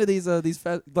get into these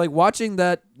like watching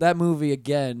that movie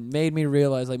again made me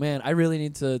realize like, man, I really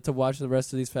need to watch the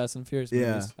rest of these Fast and Furious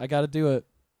movies. I got to do it.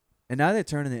 And now they're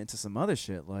turning it into some other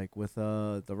shit, like with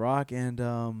The Rock and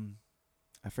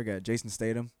I forgot, Jason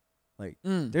Statham. Like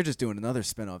they're just doing another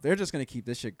spinoff. They're just gonna keep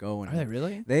this shit going. Are they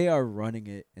really? They are running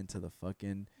it into the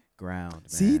fucking ground, man.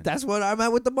 See, that's what I'm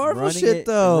at with the Marvel shit,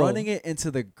 though. Running it into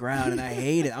the ground, and I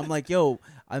hate it. I'm like, yo,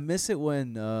 I miss it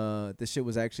when this shit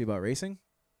was actually about racing.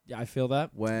 Yeah, I feel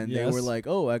that. When they were like,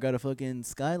 oh, I got a fucking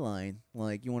Skyline.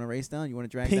 Like, you want to race down? You want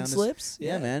to drag pink down this? Slips?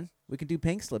 Yeah, man. We can do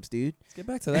pink slips, dude. Let's get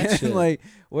back to that shit. Like,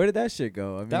 where did that shit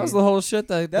go? I mean, that was the whole shit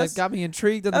that got me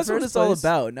intrigued in the first place. That's what it's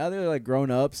all about. Now they're like grown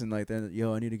ups and like,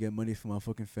 yo, I need to get money for my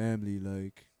fucking family.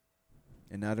 Like,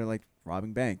 and now they're like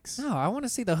robbing banks. No, I want to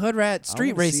see the hood rat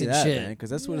street racing shit, because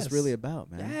that's what it's really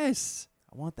about, man. Yes,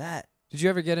 I want that. Did you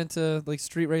ever get into like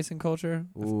street racing culture?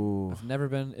 Ooh, I've never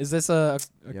been. Is this a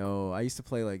yo? I used to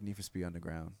play like Need for Speed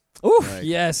Underground. Ooh, like,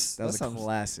 yes, that was a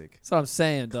classic. That's what I'm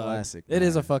saying, dog. Classic. It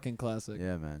is a fucking classic.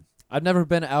 Yeah, man. I've never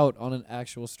been out on an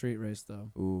actual street race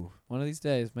though. Ooh, one of these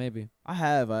days, maybe. I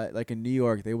have. Like in New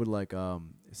York, they would like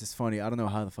It's just funny. I don't know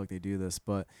how the fuck they do this,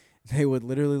 but they would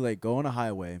literally like go on a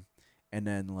highway, and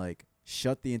then like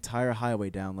shut the entire highway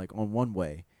down like on one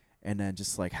way, and then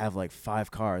just like have like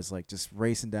 5 cars like just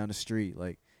racing down the street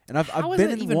like. And I've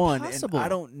been in one, possible? And I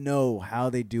don't know how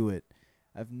they do it.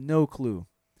 I have no clue.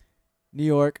 New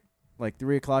York, like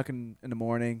 3 o'clock in the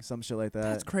morning, some shit like that.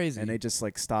 That's crazy. And they just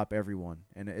like stop everyone,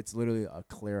 and it's literally a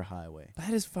clear highway.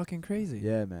 That is fucking crazy.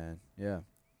 Yeah, man. Yeah.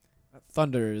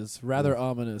 Thunder is rather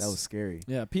ominous. That was scary.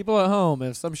 Yeah, people at home,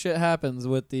 if some shit happens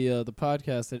with the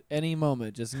podcast at any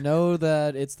moment, just know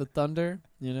that it's the thunder.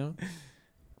 You know.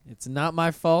 It's not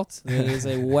my fault. It is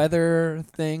a weather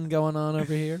thing going on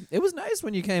over here. It was nice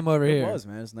when you came over here. It was,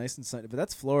 man. It's nice and sunny. But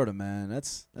that's Florida, man.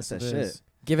 That's that shit.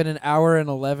 Give it an hour and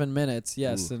 11 minutes,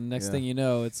 yes. Ooh, and next thing you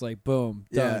know, it's like, boom,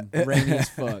 done. Rainy as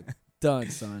fuck.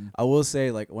 Done, son. I will say,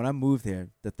 like, when I moved here,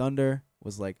 the thunder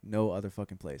was like no other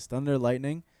fucking place. Thunder,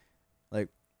 lightning. Like,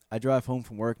 I drive home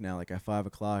from work now, like, at 5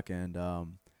 o'clock, and,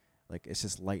 like, it's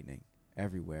just lightning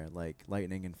everywhere. Like,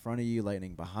 lightning in front of you,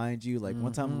 lightning behind you. Like,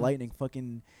 one time lightning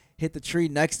fucking hit the tree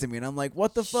next to me, and I'm like,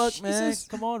 what the fuck, man?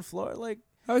 Come on, Florida. Like,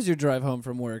 How was your drive home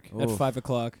from work at 5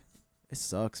 o'clock It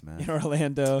sucks, man. in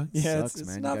Orlando? Yeah, Sucks, it's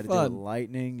man. not You gotta fun. deal with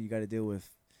lightning. You gotta deal with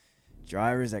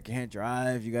drivers that can't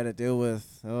drive. You gotta deal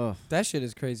with That shit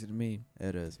is crazy to me.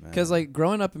 it is, man. Because, like,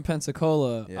 growing up in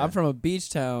Pensacola, Yeah. I'm from a beach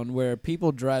town where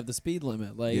people drive the speed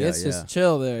limit. Like, Yeah, it's yeah. just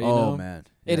chill there, you know? Man.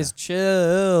 It Yeah. is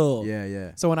chill. Yeah,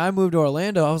 yeah. So when I moved to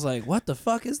Orlando, I was like, what the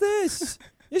fuck is this?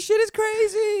 This shit is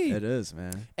crazy. It is,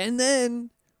 man. And then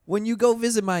when you go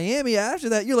visit Miami after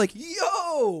that, you're like,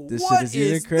 yo, This what shit is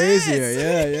even crazier. this?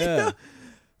 Yeah, You yeah. know?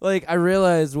 Like, I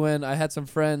realized when I had some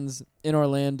friends in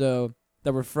Orlando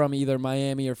that were from either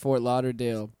Miami or Fort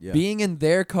Lauderdale, Yeah. being in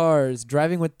their cars,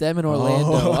 driving with them in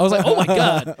Orlando, I was like, oh my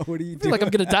God. What are you I feel doing? like I'm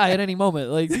going to die at any moment.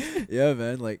 Like, Yeah,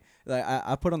 man. Like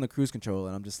I put on the cruise control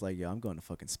and I'm just like, yo, I'm going to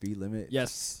fucking speed limit.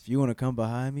 yes. If you want to come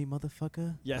behind me,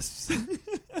 motherfucker, Yes.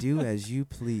 do as you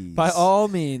please. By all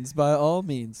means. By all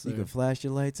means. You sir. can flash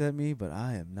your lights at me, but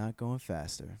I am not going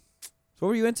faster. So what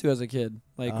were you into as a kid,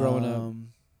 like growing up?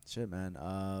 Shit, man.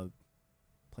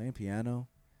 Playing piano,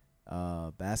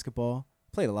 basketball.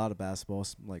 Played a lot of basketball,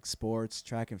 like sports,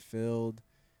 track and field.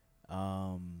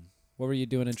 What were you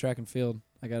doing in track and field?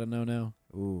 I got to know now.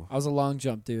 Ooh, I was a long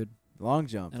jump dude. long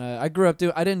jump. And I grew up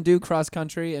I didn't do cross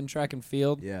country and track and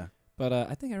field, Yeah. but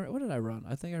I think what did I run?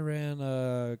 I think I ran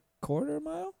a quarter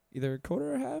mile, either a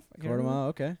quarter or half. I can't Quarter remember. mile.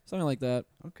 Okay. Something like that.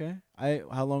 Okay.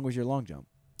 How long was your long jump?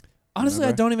 Honestly, I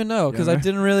Remember? don't even know You because I remember?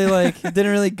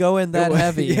 didn't really go in that It wa-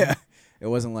 heavy. Yeah. It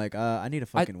wasn't like I need to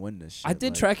fucking win this shit. I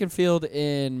did like, track and field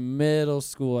in middle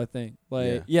school, I think.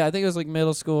 Yeah, I think it was like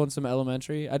middle school and some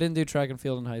elementary. I didn't do track and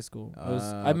field in high school.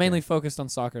 I mainly Okay. focused on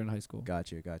soccer in high school.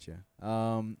 Gotcha.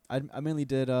 I mainly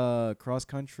did cross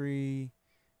country.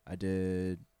 I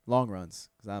did long runs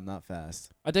because I'm not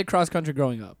fast. I did cross country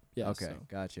growing up. Yeah. Okay, so.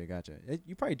 gotcha.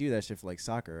 You probably do that shit for like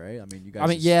soccer, right? I mean, you guys. I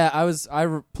mean, just yeah,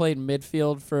 I played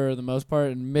midfield for the most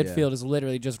part, and midfield is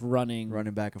literally just running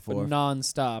running back and forth.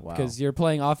 non-stop Wow. because you're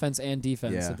playing offense and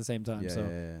defense Yeah. at the same time. Yeah, so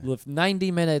yeah. with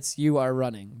 90 minutes, you are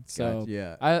running. So Gotcha,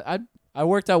 yeah. I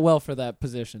worked out well for that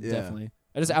position, Yeah. definitely.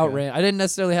 I just Okay. outran. I didn't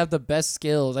necessarily have the best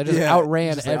skills. I just Yeah,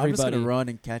 outran just like, I'm just everybody. gonna run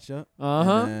and catch up.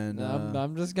 Uh-huh. and then,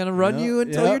 I'm just gonna run yep, you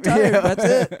until yep, you're tired. yeah. That's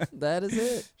it. That is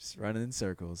it. Just running in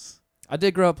circles. I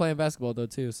did grow up playing basketball though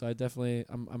too, so I'm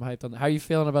hyped on that. How are you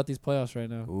feeling about these playoffs right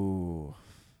now? Ooh,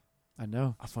 I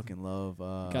know. I fucking love.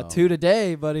 Got 2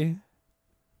 today, buddy.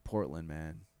 Portland,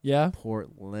 man. Yeah.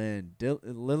 Portland.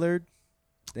 Lillard,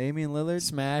 Damian Lillard.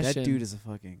 Smashing. That dude is a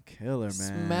fucking killer,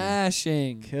 man.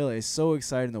 Smashing. Killer. It's so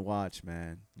exciting to watch,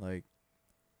 man. Like,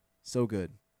 so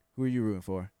good. Who are you rooting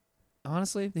for?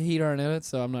 Honestly, the Heat aren't in it,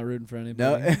 so I'm not rooting for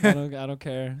anybody. No. I don't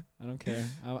care.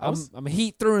 I'm a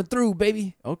Heat through and through,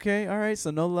 baby. Okay, all right. So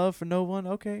no love for no one.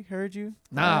 Okay, heard you.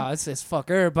 Nah, it's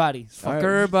fuck everybody. It's All fuck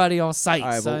right. everybody on sight, All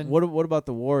right, but son. what about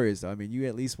the Warriors? Though? I mean, you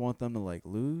at least want them to like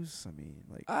lose. I mean,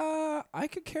 like I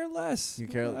could care less. You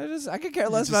care- I could care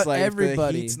less just about like, everybody.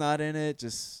 If the Heat's not in it,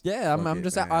 just Yeah, fuck I'm it,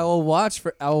 just. man. I will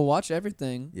watch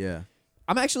everything. Yeah.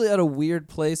 I'm actually at a weird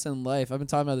place in life. I've been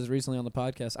talking about this recently on the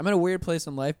podcast. I'm at a weird place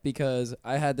in life because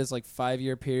I had this like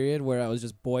 5-year period where I was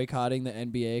just boycotting the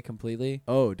NBA completely.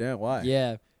 Oh damn! Why?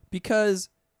 Yeah, because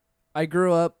I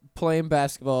grew up playing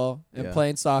basketball and Yeah.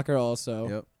 playing soccer also.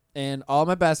 Yep. And all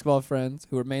my basketball friends,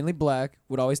 who were mainly black,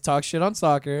 would always talk shit on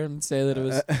soccer and say that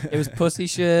it was pussy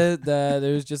shit, that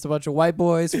it was just a bunch of white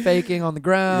boys faking on the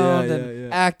ground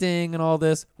and acting and all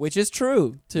this, which is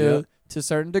true to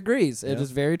certain degrees. It Yeah.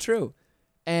 is very true.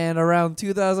 And around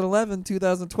 2011,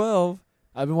 2012,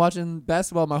 I've been watching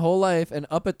basketball my whole life, and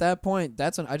up at that point,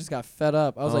 that's when I just got fed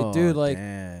up. I was like, dude, like,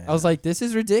 damn. I was like, this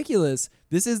is ridiculous.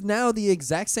 This is now the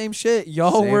exact same shit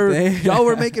y'all Same were thing. y'all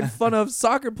were making fun of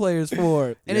soccer players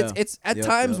for, and Yeah. it's at Yep,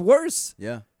 times yep. worse.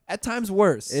 Yeah. At times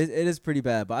worse. It is pretty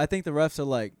bad, but I think the refs are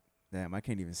like, damn, I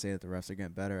can't even say that the refs are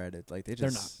getting better at it. Like They're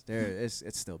it's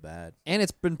still bad. And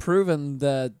it's been proven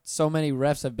that so many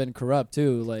refs have been corrupt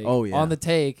too. Like, Oh, yeah. on the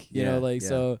take, you know, Yeah, like yeah.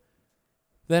 so.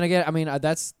 Then again, I mean,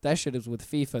 that shit is with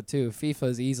FIFA too. FIFA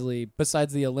is easily,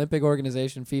 besides the Olympic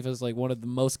organization, FIFA is like one of the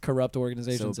most corrupt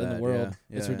organizations in the bad, world.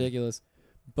 yeah, It's yeah. ridiculous.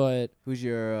 But Who's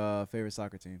your favorite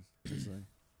soccer team?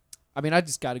 I mean, I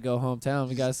just got to go hometown.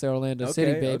 We got to say Orlando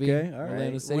City, baby. Okay, all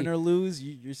Orlando right. City. Win or lose,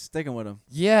 you're sticking with them.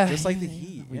 Yeah, Just like the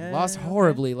Heat. We Yeah, lost okay.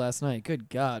 horribly last night. Good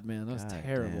God, man, that was God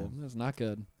terrible. damn. That was not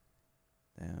good.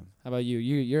 Damn. How about you?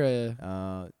 You're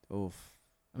a. Oof.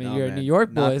 I mean, No, you're a man. New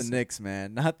York Not boys. the Knicks,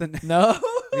 man. Not the Knicks. No.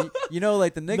 You know,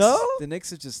 like the Knicks. No? The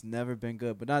Knicks have just never been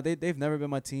good. But nah, they've never been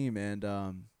my team. And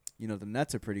you know, the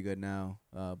Nets are pretty good now.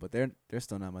 But they're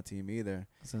still not my team either.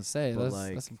 I was gonna say But, that's,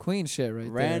 like, that's some Queen shit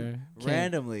right there. Can't-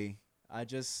 Randomly, I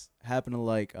just happen to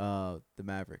like the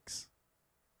Mavericks.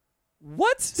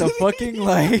 What? So fucking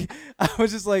like, I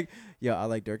was just like, yo, I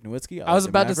like Dirk Nowitzki. I was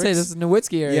about to say this is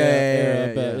Nowitzki era.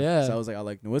 Yeah. So I was like, I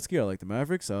like Nowitzki. I like the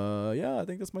Mavericks. Yeah, I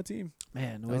think that's my team.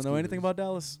 Man, I don't know anything about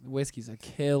Dallas. Nowitzki's a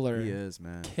killer. He is,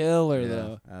 man. Killer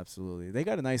though. Absolutely. They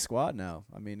got a nice squad now.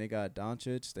 I mean, they got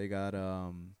Doncic. They got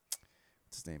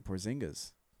what's his name?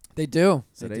 Porzingis. They do.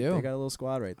 So they they do. They got a little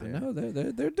squad right there. I know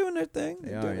they're doing their thing.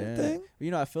 They're doing their thing. You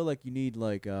know, I feel like you need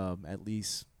like at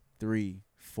least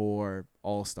 3-4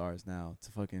 all-stars now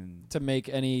to make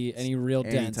any real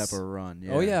dents. Type of run.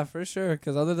 Yeah. Oh yeah, for sure.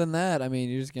 Because other than that, I mean,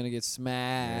 you're just gonna get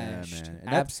smashed. Yeah, man.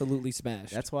 Absolutely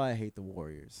smashed. That's why I hate the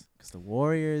Warriors. Because the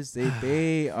Warriors,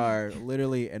 they are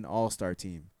literally an all-star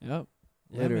team. Yep.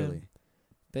 Literally.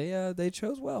 Yeah, they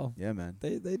chose well. Yeah, man.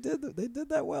 They did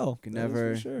that well. You can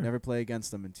never play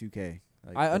against them in 2K.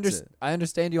 Like, I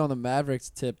understand you on the Mavericks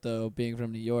tip though, being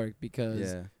from New York,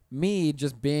 because me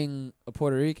just being a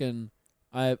Puerto Rican,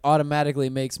 I automatically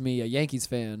makes me a Yankees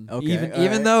fan. Okay,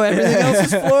 even though everything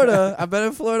else is Florida. I've been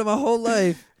in Florida my whole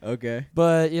life. Okay.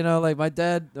 But you know, like my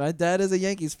dad is a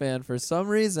Yankees fan for some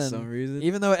reason.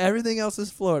 Even though everything else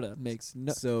is Florida, makes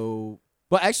no. So.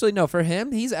 Well, actually, no. For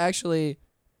him, he's actually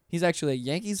a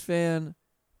Yankees fan,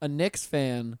 a Knicks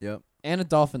fan, and a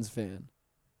Dolphins fan.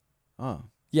 Oh.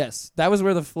 Yes, that was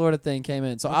where the Florida thing came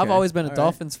in. So I've always been a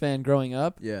Dolphins fan growing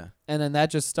up. Yeah. And then that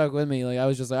just stuck with me. Like I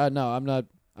was just like, oh, no, I'm not.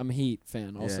 I'm a Heat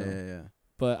fan also. Yeah.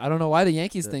 But I don't know why the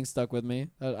Yankees thing stuck with me.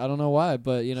 I don't know why,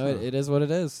 but you know, it is what it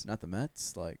is. Not the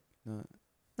Mets, like.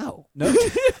 No.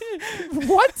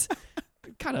 What?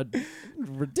 Kind of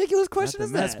ridiculous question Not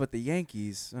is the Mets, that? but the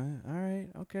Yankees. All right.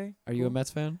 Okay. Are you a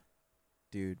Mets fan?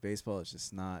 Dude, baseball is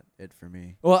just not it for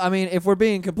me. Well, I mean, if we're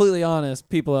being completely honest,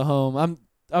 people at home,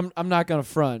 I'm not gonna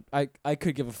front. I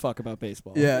could give a fuck about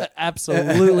baseball. Yeah. I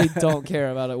absolutely don't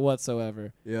care about it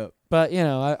whatsoever. Yep. But you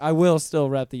know, I will still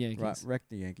rep the Yankees. Wreck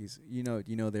the Yankees. You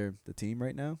know they're the team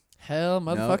right now. Hell,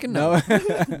 motherfucking no.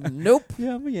 Nope.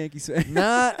 Yeah, I'm a Yankees fan.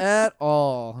 Not at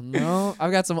all. No,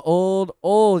 I've got some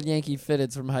old Yankee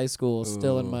fitteds from high school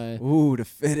still in my the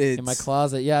fitteds in my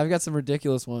closet. Yeah, I've got some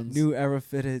ridiculous ones. New era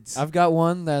fitteds. I've got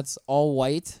one that's all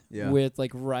white with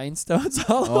like rhinestones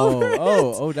all over it.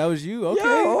 Oh, that was you. Okay.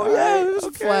 Yeah, it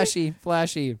was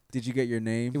flashy. Did you get your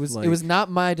name? It was not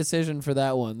my decision for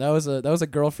that one. That was a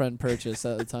girlfriend purchase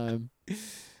at the time.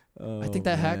 I think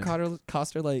that hat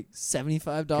cost her like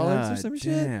 $75 or some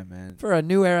shit. Damn, man. For a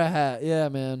new era hat. Yeah,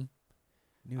 man.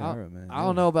 New era, man. I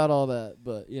don't know about all that,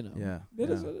 but you know. Yeah.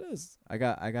 It is what it is. I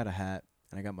got a hat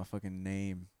and I got my fucking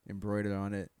name embroidered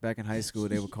on it. Back in high school,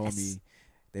 they would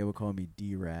call me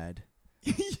D-Rad.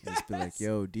 Just be like,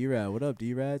 yo, D-Rad, what up,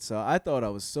 D-Rad? So I thought I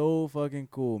was so fucking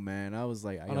cool, man. I was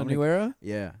like, on a new era?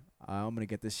 Yeah. I'm gonna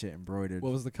get this shit embroidered.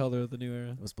 What was the color of the new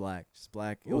era? It was black. Just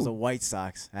black. It was a White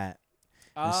Sox hat.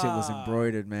 That shit was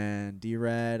embroidered, man.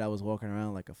 D-Rad, I was walking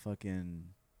around like a fucking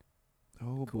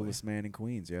coolest man in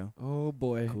Queens, yo. Oh,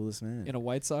 boy. Coolest man. In a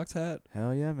White Sox hat?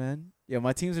 Hell yeah, man. Yeah,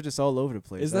 my teams are just all over the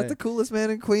place. Is that the coolest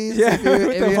man in Queens? Yeah, if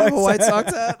you have a White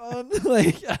Sox hat on?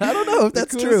 Like, I don't know if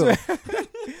that's true.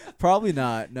 Probably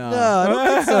not, no. No,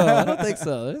 I don't think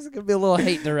so. There's going to be a little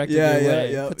hate directed your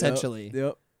way, potentially.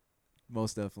 Yep.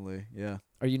 Most definitely, yeah.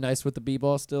 Are you nice with the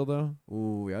b-ball still, though?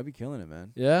 Ooh, yeah, I be killing it,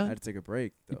 man. Yeah? I had to take a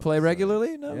break, though. You play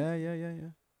regularly? No? Yeah.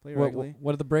 Play regularly.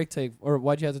 What did the break take? Or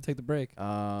why'd you have to take the break?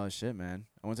 Shit, man.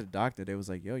 I went to the doctor. They was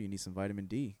like, yo, you need some vitamin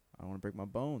D. I don't want to break my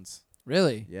bones.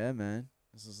 Really? Yeah, man.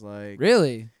 This is like...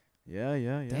 Really? Yeah.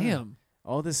 Damn.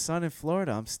 All this sun in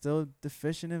Florida, I'm still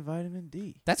deficient in vitamin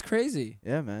D. That's crazy.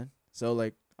 Yeah, man. So,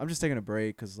 like, I'm just taking a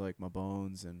break because, like, my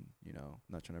bones and, you know,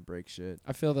 I'm not trying to break shit.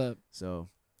 I feel that. So...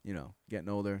 You know, getting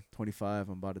older, 25,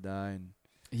 I'm about to die, and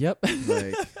yep.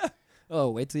 Like,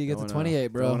 wait till you get to 28,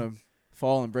 bro. Don't want to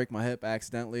fall and break my hip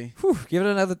accidentally. Whew, give it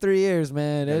another 3 years,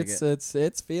 man.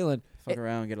 It's feeling. Fuck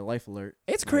around, and get a life alert.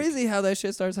 It's crazy how that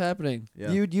shit starts happening.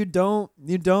 Yeah. You don't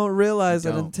realize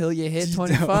it until you hit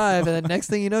 25, and then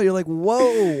next thing you know, you're like,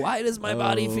 whoa, why does my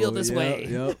body feel this way?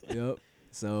 Yep.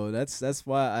 So that's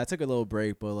why I took a little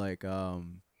break, but like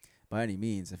by any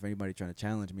means, if anybody trying to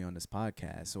challenge me on this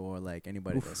podcast or like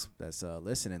anybody that's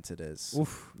listening to this,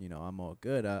 you know, I'm all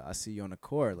good. I see you on the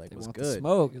court. Like, what's good?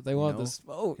 Smoke. If they want the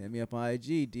smoke, hit me up on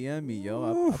IG, DM me,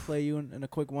 yo. I'll play you in a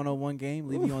quick 1-on-1 game,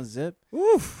 leave you on zip,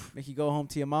 make you go home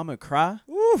to your mama and cry.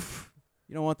 You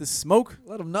don't want this smoke?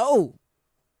 Let them know.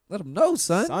 Let them know,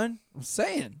 son. I'm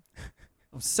saying.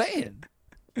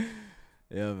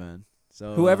 Yeah, man.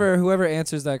 So whoever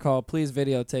answers that call, please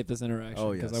videotape this interaction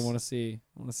Oh, because yes. I want to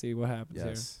see what happens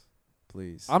here.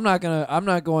 please. I'm not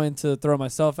going to throw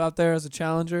myself out there as a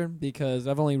challenger because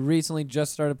I've only recently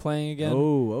just started playing again.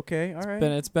 Oh, okay, all right.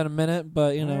 It's been a minute,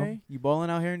 but you know, right. You balling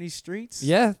out here in these streets?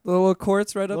 yeah, the little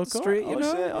courts right Little up the court? street. Oh, You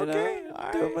know, shit, you know, okay,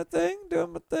 all doing right. my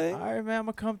thing. All right, man. I'm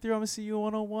gonna come through. I'm gonna see you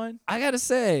 1-on-1. I gotta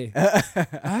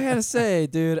say,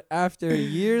 dude, after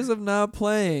years of not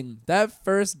playing, that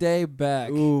first day back,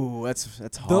 Ooh, that's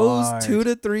hard. those 2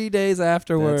 to 3 days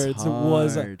afterwards That's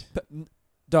was. hard.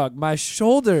 Dog, my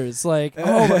shoulders, like,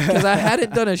 because I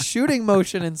hadn't done a shooting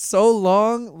motion in so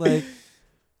long, like,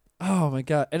 oh my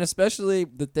God. And especially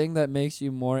the thing that makes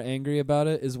you more angry about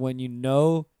it is when you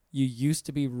know you used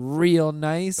to be real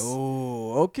nice.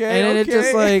 Oh, okay. And okay. it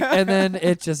just like, and then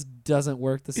it just doesn't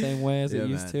work the same way as Yeah, it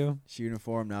used man. to. Shooting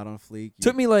form, not on fleek. It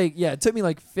took me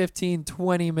like 15,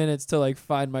 20 minutes to like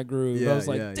find my groove. I was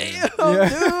like, yeah. damn,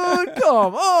 dude,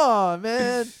 come on,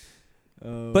 man.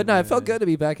 Oh, But no, it felt man. good to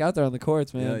be back out there on the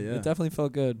courts, man. Yeah. It definitely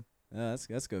felt good. Yeah,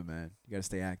 that's good, man. You gotta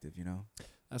stay active, you know.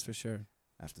 That's for sure.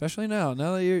 After Especially now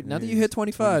that you Yeah, hit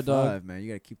 25, dog. man. You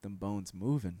gotta keep them bones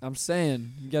moving. I'm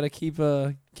saying you gotta keep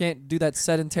can't do that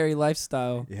sedentary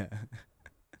lifestyle. Yeah.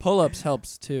 Pull-ups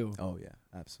helps too. Oh yeah,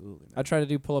 absolutely. Man. I try to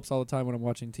do pull-ups all the time when I'm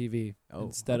watching TV Oh,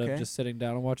 instead of okay. just sitting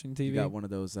down and watching You got TV. one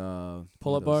of those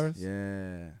Pull-up bars?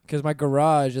 Yeah. Because my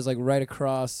garage is like right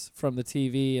across from the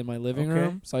TV in my living Okay.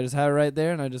 room, so I just have it right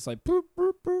there, and I just like boop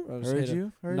boop boop. I just Heard hit it.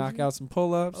 you. Heard Knock you. out some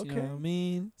pull-ups. You know Okay. what I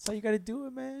mean? That's how you gotta do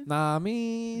it, man. Nah,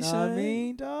 me. Know what I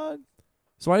mean, dog.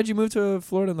 So why did you move to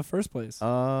Florida in the first place?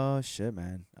 Shit,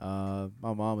 man.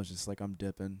 My mom was just like, I'm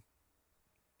dipping,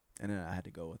 and then I had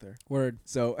to go with her. Word.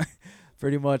 So,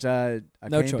 pretty much, I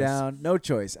No came choice. down. No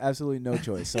choice. Absolutely no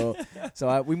choice.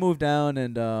 So, we moved down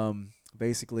and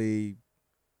basically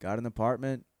got an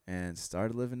apartment and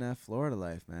started living that Florida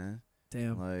life, man.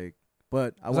 Damn. Like,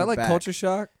 but I Was went that like back. culture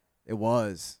shock? It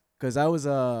was, cause I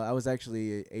was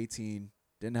actually 18,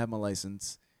 didn't have my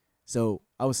license, so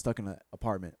I was stuck in an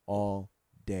apartment all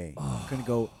day. Couldn't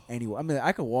go anywhere. I mean,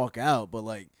 I could walk out, but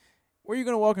like, where are you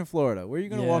gonna walk in Florida? Where are you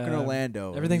gonna walk in Yeah.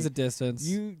 Orlando? Everything's I a distance.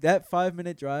 mean, that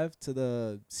 5-minute drive to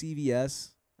the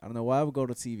CVS. I don't know why I would go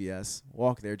to CVS,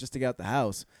 walk there just to get out the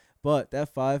house, but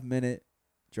that 5-minute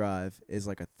drive is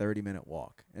like a 30-minute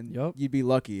walk, and Yup. you'd be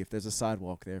lucky if there's a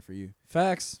sidewalk there for you.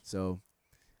 Facts. So,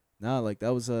 nah, like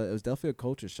that was it was definitely a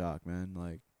culture shock, man.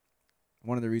 Like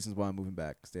one of the reasons why I'm moving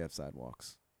back is they have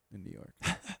sidewalks in New York.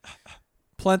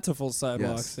 Plentiful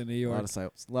sidewalks Yes, in New A York.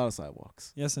 lot of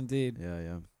sidewalks. Yes, indeed.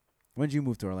 Yeah. When did you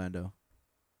move to Orlando?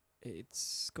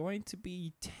 It's going to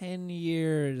be 10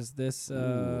 years this Ooh,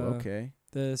 okay.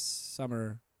 this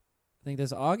summer. I think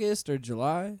this August or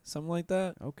July, something like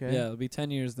that. Okay. Yeah, it'll be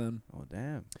 10 years then. Oh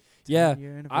damn. Yeah,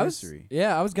 10-year I was anniversary.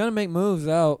 gonna make moves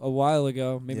out a while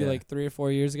ago, maybe Yeah. like 3 or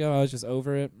 4 years ago. I was just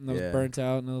over it and I was Yeah. burnt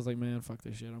out, and I was like, man, fuck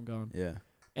this shit, I'm gone. Yeah.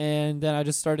 And then I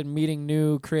just started meeting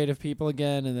new creative people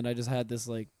again, and then I just had this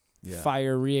like Yeah.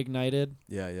 fire reignited.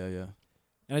 Yeah.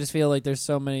 And I just feel like there's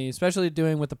so many, especially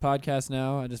doing with the podcast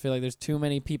now, I just feel like there's too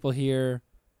many people here.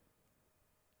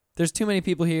 There's too many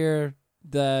people here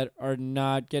that are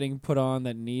not getting put on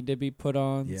that need to be put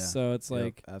on. Yeah. So it's Yep,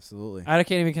 like, absolutely. I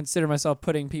can't even consider myself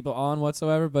putting people on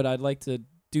whatsoever, but I'd like to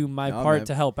do my No, part man.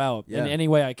 to help out in Yeah. any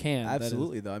way I can. that is.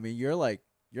 Absolutely though. I mean, you're like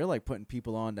putting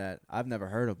people on that I've never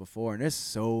heard of before, and there's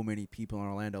so many people in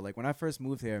Orlando. Like when I first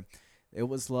moved here, it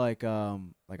was like I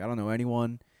don't know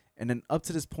anyone, and then up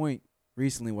to this point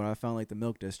recently when I found like the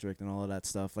Milk District and all of that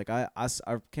stuff, like I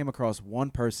came across one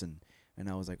person and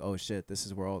I was like, oh shit, this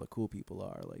is where all the cool people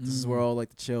are. Like this is where all like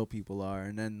the chill people are.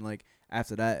 And then like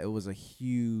after that, it was a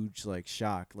huge like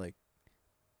shock. Like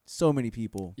so many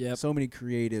people, Yep. so many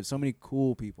creatives, so many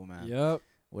cool people, man. Yep.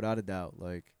 Without a doubt,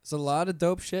 like. There's a lot of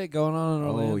dope shit going on in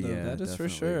Orlando. Oh yeah, that is for definitely,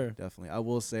 sure. Definitely, I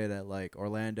will say that like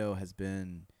Orlando has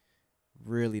been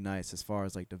really nice as far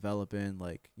as like developing,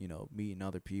 like meeting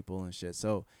other people and shit.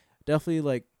 So definitely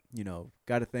like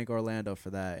got to thank Orlando for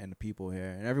that and the people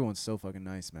here, and everyone's so fucking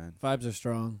nice, man. Vibes are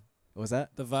strong. What was that?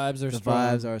 The vibes are The strong.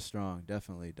 vibes are strong,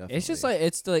 definitely. It's just like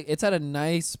it's at a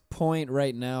nice point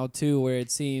right now too, where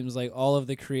it seems like all of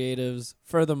the creatives,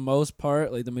 for the most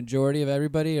part, like the majority of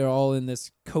everybody, are all in this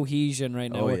cohesion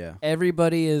right now. Oh, where yeah.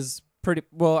 everybody is pretty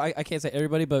well. I can't say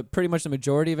everybody, but pretty much the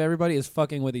majority of everybody is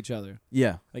fucking with each other.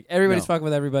 yeah, Like everybody's No. fucking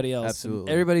with everybody else. and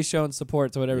Absolutely. everybody's showing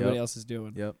support to what everybody Yep. else is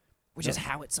doing. yep, Which is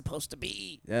how it's supposed to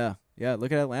be. yeah.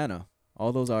 Look at Atlanta,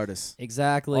 all those artists.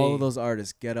 Exactly. All of those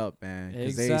artists get up, man,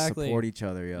 because Exactly. they support each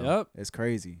other, yo. Yep. It's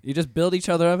crazy. You just build each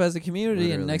other up as a community, and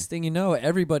Literally. next thing you know,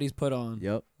 everybody's put on.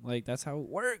 Yep, Like that's how it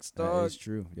works, that dog. is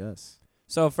true. Yes.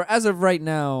 So for as of right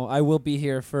now, I will be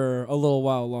here for a little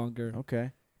while longer,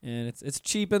 Okay. and it's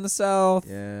cheap in the South.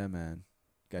 Yeah, man.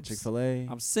 Got Chick-fil-A.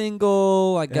 I'm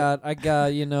single. I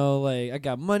got you know, like I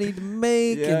got money to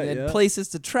make and places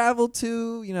to travel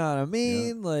to. You know what I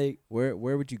mean? Like where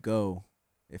would you go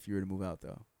if you were to move out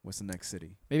though? What's the next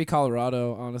city? Maybe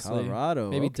Colorado, honestly.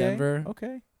 Colorado. Maybe okay. Denver.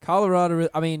 Okay. Colorado.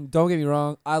 I mean, don't get me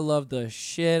wrong. I love the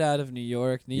shit out of New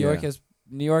York. New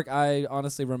York. I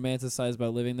honestly romanticized by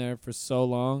living there for so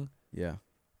long. Yeah.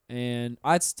 And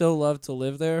I'd still love to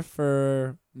live there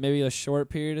for maybe a short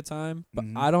period of time, but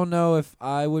I don't know if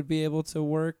I would be able to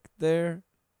work there.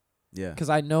 Yeah. Because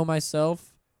I know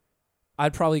myself,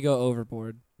 I'd probably go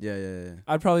overboard. Yeah.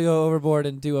 I'd probably go overboard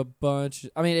and do a bunch.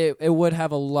 I mean, it would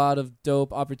have a lot of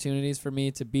dope opportunities for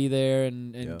me to be there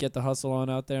and get the hustle on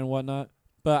out there and whatnot.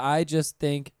 But I just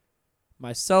think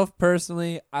myself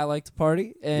personally, I like to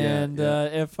party. And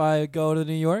if I go to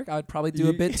New York, I'd probably do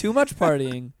a bit too much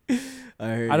partying.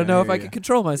 I don't know if I could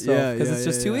control myself because it's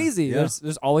just too easy. Yeah.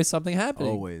 There's always something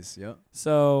happening. Always, yep.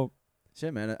 So,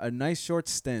 shit, man, a nice short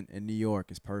stint in New York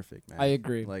is perfect, man. I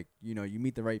agree. Like, you know, you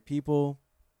meet the right people,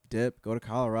 dip, go to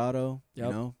Colorado, you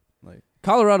know? Like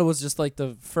Colorado was just like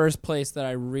the first place that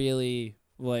I really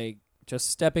like just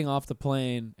stepping off the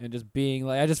plane and just being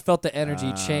like, I just felt the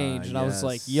energy change and I was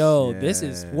like, yo, this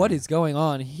is what is going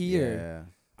on here. Yeah.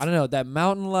 I don't know, that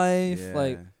mountain life,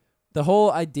 like the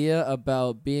whole idea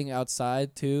about being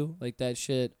outside too, like that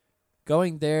shit,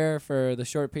 going there for the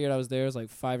short period I was there was like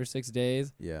 5 or 6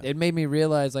 days. Yeah. It made me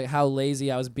realize like how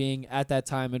lazy I was being at that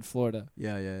time in Florida.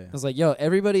 Yeah. I was like, yo,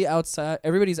 everybody's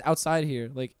outside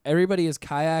here. Like everybody is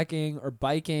kayaking or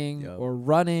biking or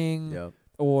running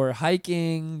or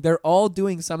hiking. They're all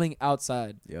doing something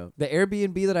outside. Yep. The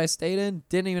Airbnb that I stayed in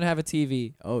didn't even have a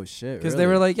TV. Oh shit! Because they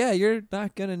were like, yeah, you're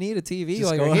not gonna need a TV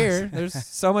while you're here. There's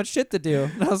so much shit to do.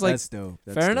 And I was like, that's dope.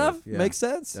 Fair enough. Yeah. Makes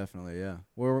sense. Definitely, yeah.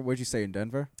 Where'd you stay in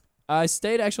Denver? I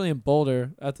stayed actually in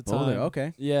Boulder at the time. Boulder,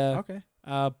 okay. Yeah. Okay.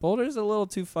 Boulder's a little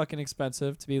too fucking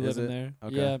expensive to be living there.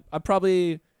 Okay. Yeah. I'd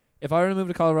probably, if I were to move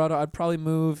to Colorado, I'd probably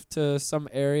move to some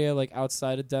area like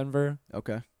outside of Denver.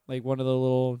 Okay. Like one of the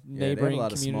little neighboring they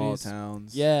have a lot communities. of small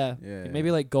towns. Yeah. Yeah.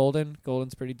 Maybe like Golden.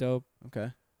 Golden's pretty dope.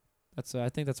 Okay. That's I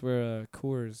think that's where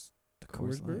Coors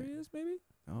Coors Brewery is, maybe.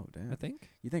 Oh damn. I think.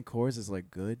 You think Coors is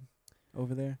like good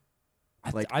over there?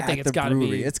 I think it's gotta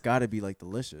be. It's gotta be like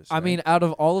delicious. I mean, out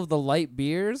of all of the light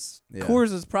beers,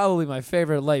 Coors is probably my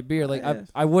favorite light beer. Like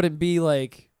I wouldn't be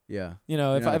like, you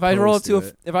know, if I roll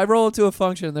up to a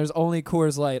function and there's only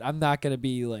Coors Light, I'm not gonna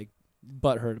be like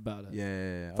butthurt about it.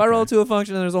 Yeah. If I roll up to a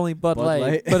function and there's only Bud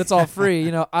Light, but it's all free,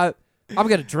 you know, I'm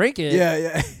gonna drink it.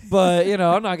 Yeah. But you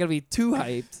know, I'm not gonna be too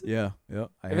hyped. Yeah.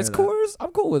 If it's Coors, I'm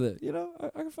cool with it. You know,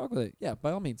 I can fuck with it. Yeah, by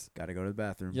all means. Gotta go to the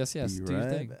bathroom. Yes. Be Do your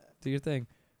thing. Do your thing.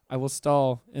 I will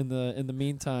stall in the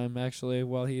meantime, actually,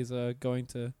 while he's going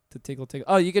to tickle.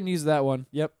 Oh, you can use that one.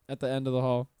 Yep, at the end of the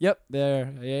hall. Yep,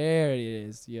 there it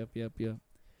is. Yep.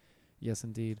 Yes,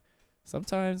 indeed.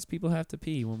 Sometimes people have to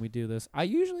pee when we do this. I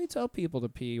usually tell people to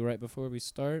pee right before we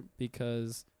start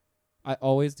because I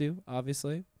always do,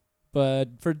 obviously.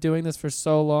 But for doing this for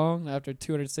so long, after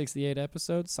 268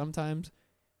 episodes, sometimes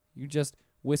you just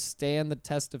withstand the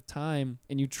test of time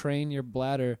and you train your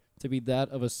bladder to be that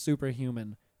of a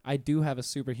superhuman. I do have a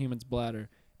superhuman's bladder,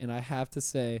 and I have to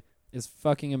say, it's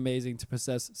fucking amazing to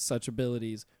possess such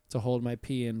abilities to hold my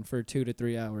pee in for 2 to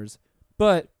 3 hours.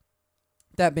 But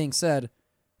that being said,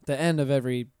 at the end of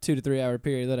every 2 to 3 hour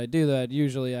period that I do that,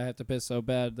 usually I have to piss so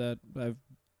bad that I've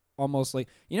almost like,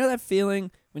 you know that feeling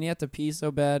when you have to pee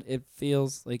so bad, it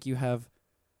feels like you have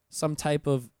some type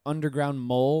of underground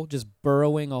mole just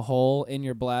burrowing a hole in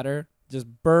your bladder. Just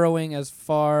burrowing as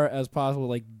far as possible,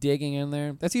 like digging in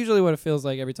there. That's usually what it feels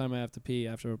like every time I have to pee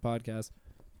after a podcast.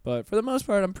 But for the most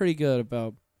part, I'm pretty good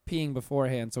about peeing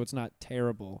beforehand, so it's not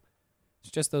terrible.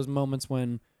 It's just those moments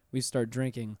when we start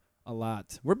drinking a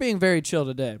lot. We're being very chill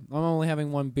today. I'm only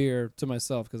having one beer to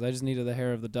myself because I just needed the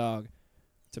hair of the dog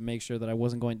to make sure that I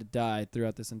wasn't going to die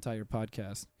throughout this entire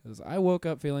podcast. Because I woke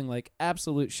up feeling like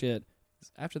absolute shit.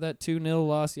 After that 2-0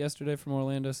 loss yesterday from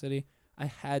Orlando City, I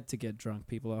had to get drunk,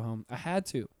 people at home. I had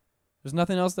to. There's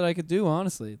nothing else that I could do,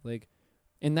 honestly. Like,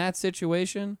 in that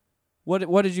situation,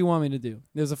 what did you want me to do?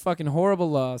 There's a fucking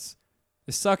horrible loss.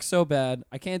 It sucks so bad.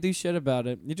 I can't do shit about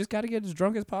it. You just got to get as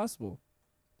drunk as possible.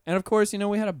 And, of course, you know,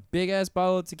 we had a big-ass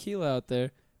bottle of tequila out there.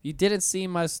 If you didn't see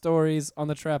my stories on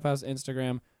the Trap House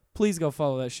Instagram, please go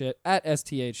follow that shit at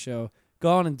STH Show.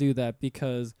 Go on and do that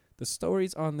because the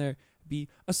stories on there be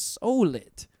so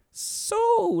lit.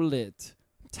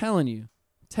 Telling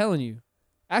you.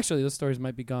 Actually, those stories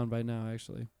might be gone by now,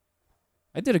 actually.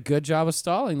 I did a good job of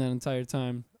stalling that entire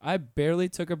time. I barely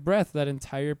took a breath that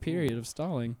entire period of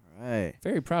stalling. Right.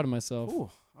 Very proud of myself. Ooh,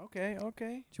 okay.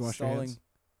 Did you wash your hands?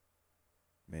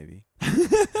 Maybe.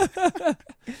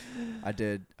 I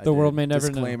did. The world may never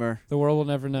know. Disclaimer. The world will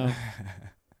never know.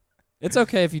 It's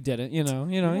okay if you didn't. You know.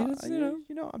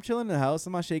 I'm chilling in the house.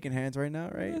 I'm not shaking hands right now,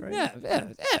 right? Yeah.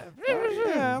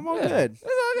 Yeah, I'm all good. It's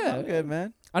all good. I'm good,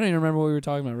 man. I don't even remember what we were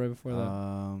talking about right before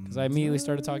that. Because I immediately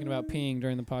started talking about peeing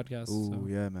during the podcast. Ooh,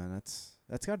 yeah, man.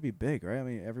 That's got to be big, right? I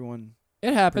mean, everyone.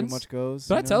 It happens. Pretty much goes.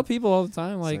 But I tell people all the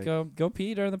time, like go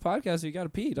pee during the podcast. You got to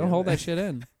pee. Don't hold that shit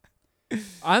in.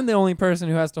 I'm the only person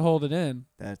who has to hold it in.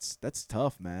 That's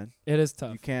tough, man. It is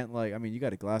tough. You can't you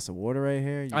got a glass of water right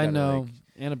here. I know,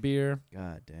 and a beer.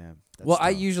 God damn. Well, tough. I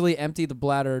usually empty the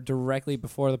bladder directly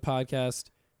before the podcast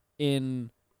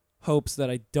in hopes that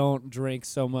I don't drink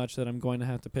so much that I'm going to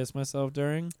have to piss myself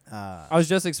during. I was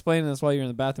just explaining this while you're in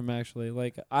the bathroom, actually.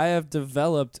 Like, I have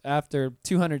developed, after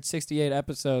 268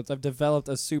 episodes, I've developed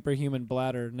a superhuman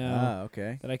bladder now.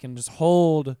 That I can just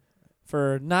hold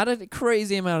for not a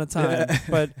crazy amount of time,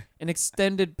 but an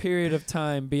extended period of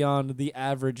time beyond the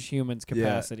average human's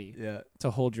capacity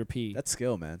to hold your pee. That's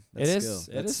skill, man. It is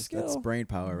skill. That's brain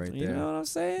power right there. You know what I'm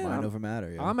saying? Mind over matter.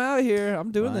 Yo. I'm out here.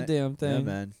 I'm doing the damn thing. Yeah,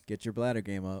 man. Get your bladder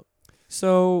game up.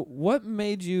 So, what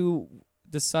made you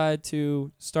decide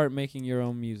to start making your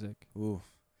own music? Ooh.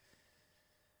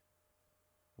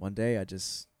 One day, I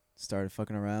just started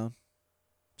fucking around.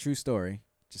 True story.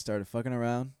 Just started fucking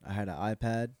around. I had an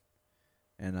iPad.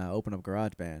 And I opened up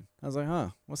GarageBand. I was like,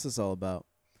 what's this all about?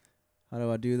 How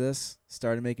do I do this?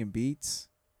 Started making beats.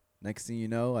 Next thing you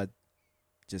know, I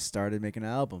just started making an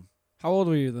album. How old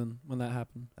were you then when that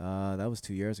happened? That was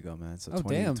 2 years ago, man. So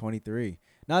damn. 23.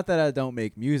 Not that I don't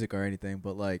make music or anything,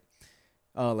 but like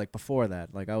before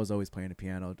that, like I was always playing the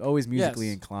piano, always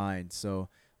musically inclined. So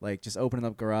like just opening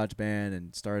up GarageBand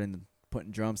and starting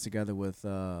putting drums together with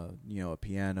a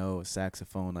piano, a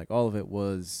saxophone, like all of it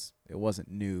wasn't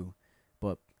new.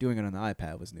 But doing it on the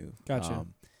iPad was new. Gotcha.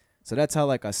 So that's how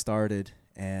I started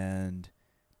and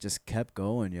just kept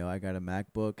going. I got a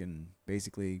MacBook and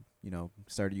basically,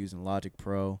 started using Logic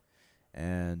Pro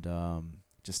and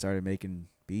just started making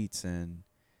beats. And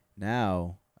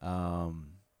now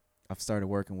I've started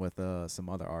working with some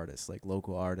other artists, like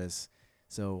local artists.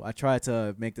 So I tried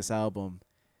to make this album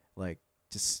like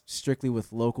just strictly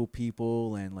with local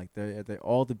people, and like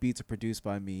all the beats are produced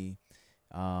by me,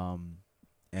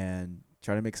 and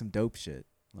try to make some dope shit,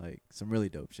 like some really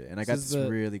dope shit. And I got this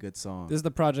really good song. This is the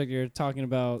project you're talking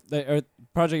about, or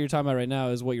project you're talking about right now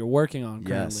is what you're working on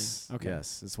currently. Yes. Okay.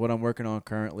 Yes, it's what I'm working on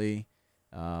currently.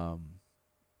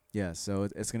 Yeah, so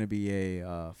it's gonna be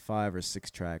a 5 or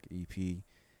 6 track EP,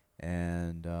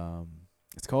 and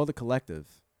it's called The Collective.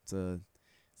 It's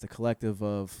a collective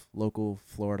of local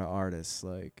Florida artists.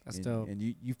 Like, that's dope. And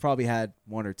you've probably had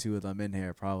 1 or 2 of them in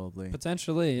here, probably.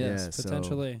 Potentially, yes. Yeah,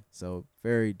 potentially. So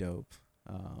very dope.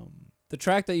 The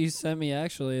track that you sent me,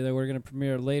 actually, that we're gonna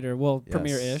premiere later. Well,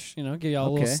 premiere-ish. Give y'all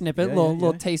a little snippet,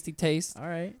 little tasty taste. All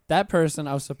right. That person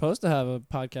I was supposed to have a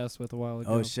podcast with a while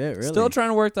ago. Oh shit! Really? Still trying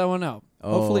to work that one out.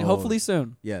 Hopefully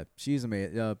soon. Yeah, she's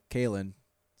amazing. Kaylin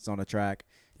is on the track.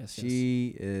 Yes,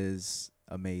 she is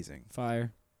amazing.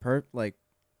 Fire.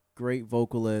 Great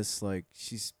vocalist. Like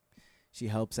she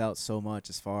helps out so much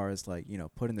as far as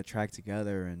putting the track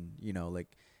together, and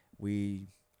we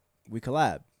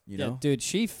collab. Yeah, dude,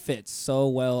 she fits so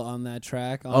well on that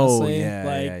track, honestly.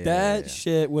 That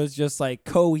shit was just like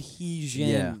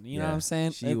cohesion. You know what I'm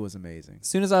saying? She was amazing. As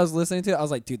soon as I was listening to it, I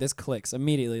was like, dude, this clicks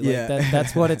immediately. Like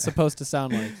that's what it's supposed to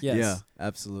sound like. Yes. Yeah,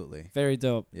 absolutely. Very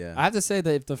dope. Yeah. I have to say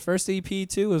that the first EP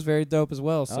too was very dope as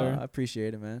well, sir. I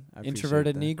appreciate it, man.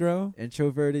 Introverted Negro.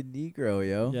 Introverted Negro,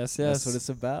 yo. Yes. That's what it's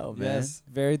about, man. Yes.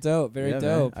 Very dope. Very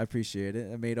dope. Man. I appreciate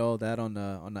it. I made all that on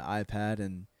the iPad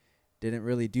and didn't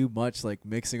really do much like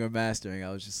mixing or mastering.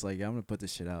 I was just like, I'm gonna put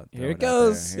this shit out. Here it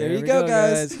goes. There you go,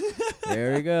 guys.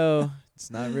 There we go. It's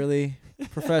not really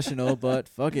professional, but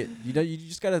fuck it. You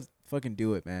just gotta fucking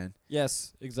do it, man.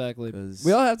 Yes, exactly.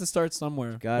 We all have to start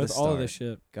somewhere with all of this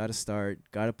shit. Gotta start.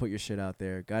 Gotta put your shit out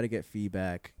there. Gotta get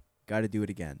feedback. Gotta do it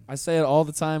again. I say it all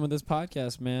the time with this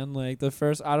podcast, man. Like the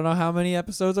first, I don't know how many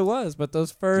episodes it was, but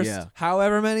those first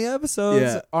however many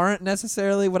episodes aren't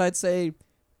necessarily what I'd say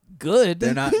good.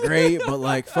 They're not great, but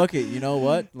like fuck it. You know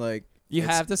what? Like you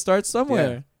have to start somewhere.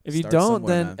 Yeah, if you don't,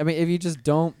 then man. If you just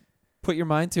don't put your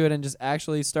mind to it and just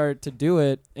actually start to do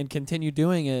it and continue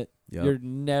doing it, you're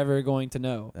never going to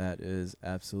know. That is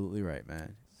absolutely right,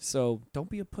 man. So don't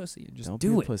be a pussy and just don't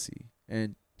do be it. A pussy.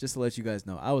 And just to let you guys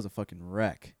know, I was a fucking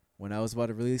wreck. When I was about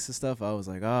to release this stuff, I was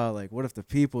like, what if the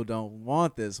people don't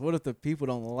want this? What if the people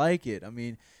don't like it? I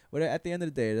mean, at the end of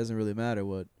the day, it doesn't really matter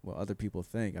what other people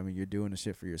think. I mean, you're doing the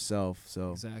shit for yourself.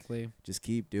 So exactly, just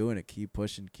keep doing it. Keep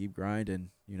pushing. Keep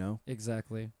grinding,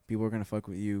 Exactly. People are going to fuck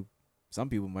with you some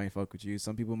people might fuck with you,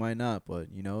 some people might not. But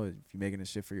if you're making this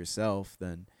shit for yourself,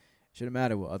 then it shouldn't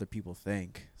matter what other people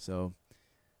think. So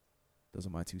those are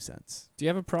my 2 cents. Do you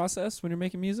have a process when you're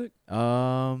making music?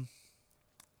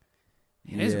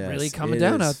 It is really coming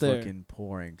down out there. Fucking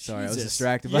pouring. Sorry, Jesus. I was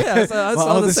distracted by I saw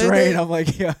all the this same rain. thing. I'm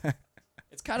like, yeah.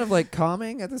 It's kind of like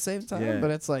calming at the same time, Yeah.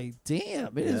 but it's like,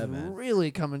 damn, it is man.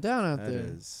 really coming down out That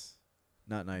there. is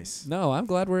not nice. No, I'm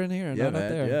glad we're in here and Yeah, not man. out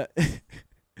there. Yeah.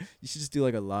 You should just do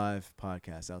like a live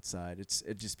podcast outside.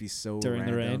 It'd just be so During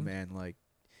the random, rain? man. Like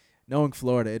knowing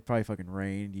Florida, it'd probably fucking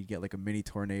rain. You'd get like a mini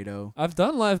tornado. I've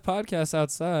done live podcasts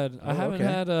outside. I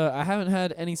haven't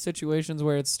had any situations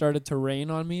where it started to rain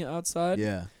on me outside.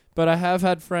 Yeah. But I have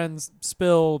had friends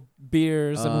spill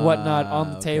beers and whatnot on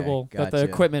the okay, table that the gotcha.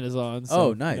 equipment is on. So,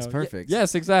 Oh, nice, perfect.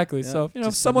 Yes, exactly. Yeah, So just send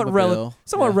them somewhat a bill.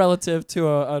 Yeah. relative to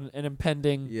an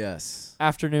impending Yes.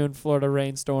 afternoon Florida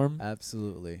rainstorm.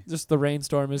 Absolutely. Just the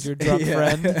rainstorm is your drunk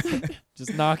Yeah. friend,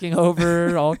 just knocking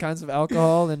over all kinds of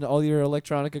alcohol and all your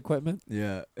electronic equipment.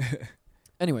 Yeah.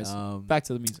 Anyways, back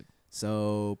to the music.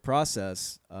 So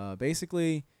process.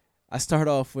 Basically, I start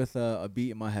off with a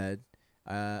beat in my head.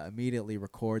 I immediately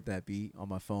record that beat on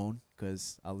my phone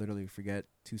because I'll literally forget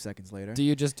 2 seconds later. Do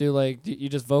you just do you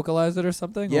just vocalize it or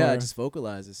something? Yeah, or? I just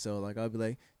vocalize it. So like I'll be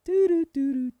like do do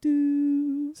do do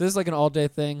do. So this is like an all day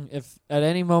thing. If at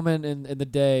any moment in the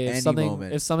day,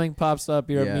 if something pops up,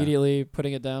 you're immediately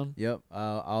putting it down. Yep.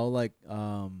 I'll like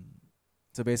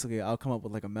so basically I'll come up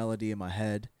with like a melody in my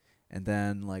head, and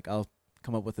then like I'll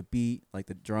come up with a beat, like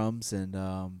the drums, and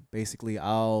basically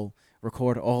I'll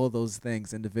record all of those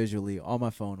things individually on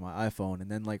my phone, my iPhone, and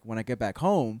then like when I get back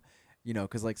home,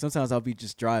 because like sometimes I'll be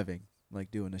just driving, like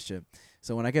doing this shit.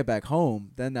 So when I get back home,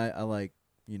 then I like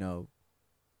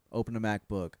open the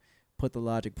MacBook, put the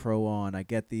Logic Pro on. I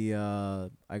get I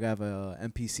got a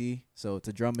MPC, so it's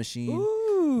a drum machine.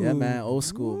 Ooh. Yeah, man, old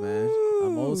school, man.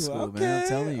 I'm old school, man. I'm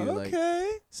telling you, like.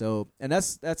 So, and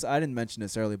that's I didn't mention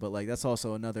this earlier, but like that's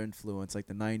also another influence, like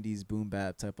the '90s boom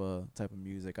bap type of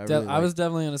music. I was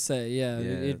definitely gonna say,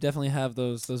 you definitely have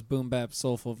those boom bap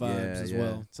soulful vibes as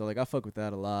well. So like I fuck with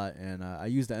that a lot, and I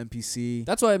use the MPC.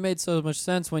 That's why it made so much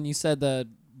sense when you said that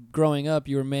growing up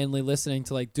you were mainly listening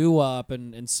to like doo-wop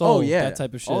and soul, that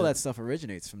type of shit. All that stuff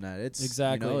originates from that. It's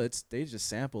exactly they just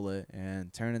sample it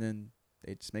and turn it in.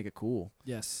 They just make it cool.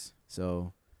 Yes.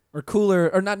 So. Or cooler,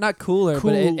 or not cooler,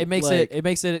 cool, but it makes it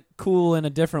makes it cool in a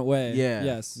different way. Yeah.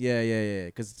 Yes. Yeah.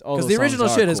 Because the original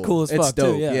shit is cool as fuck. It's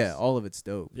dope. Too, yes. Yeah, all of it's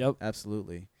dope. Yep.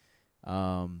 Absolutely.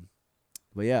 But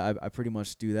yeah, I pretty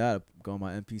much do that. I go on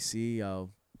my MPC.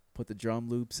 I'll put the drum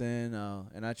loops in,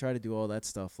 and I try to do all that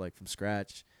stuff like from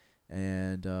scratch,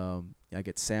 and I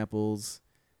get samples,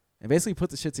 and basically put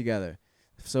the shit together.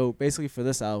 So basically for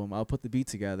this album, I'll put the beat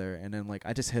together, and then like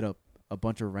I just hit up a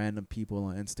bunch of random people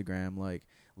on Instagram, like.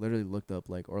 Literally looked up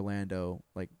like Orlando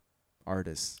like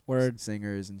artists,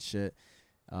 singers and shit,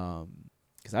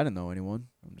 because I didn't know anyone.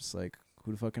 I'm just like,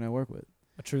 who the fuck can I work with?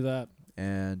 True that.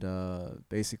 And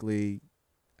basically,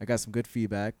 I got some good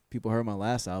feedback. People heard my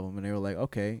last album and they were like,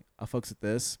 okay, I fucks with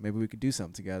this. Maybe we could do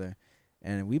something together.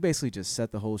 And we basically just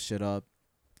set the whole shit up.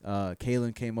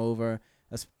 Kaylin came over.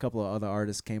 A couple of other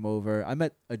artists came over. I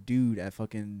met a dude at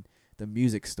fucking the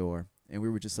music store, and we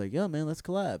were just like, yo, man, let's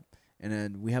collab. And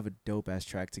then we have a dope-ass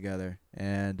track together.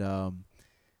 And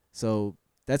so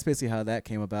that's basically how that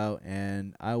came about.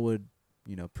 And I would,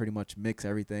 pretty much mix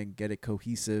everything, get it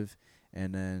cohesive,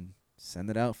 and then send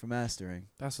it out for mastering.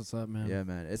 That's what's up, man. Yeah,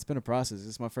 man. It's been a process.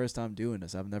 It's my first time doing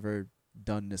this. I've never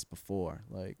done this before.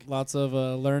 Like lots of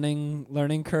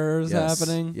learning curves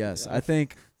happening. Yes. Yeah. I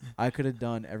think I could have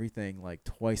done everything like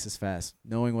twice as fast,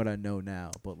 knowing what I know now.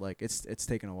 But like it's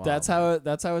taken a while. That's how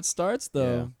it starts,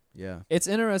 though. Yeah. It's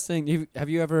interesting. Have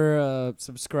you ever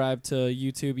subscribed to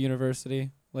YouTube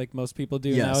University like most people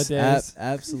do nowadays?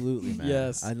 Absolutely, man.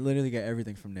 Yes. I literally get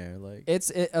everything from there. Like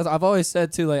as I've always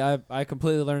said too, like I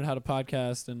completely learned how to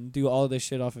podcast and do all of this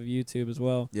shit off of YouTube as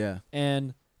well. Yeah.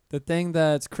 And the thing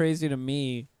that's crazy to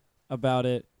me about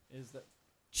it is that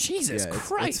Jesus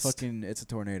Christ. It's a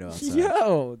tornado outside.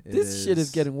 Yo, this shit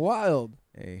is getting wild.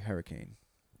 A hurricane.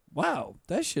 Wow,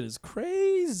 that shit is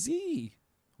crazy.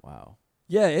 Wow.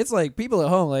 Yeah, it's like people at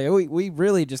home, like we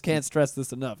really just can't stress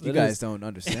this enough. You guys don't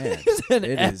understand. It's an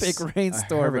epic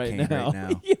rainstorm right now.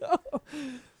 Yo,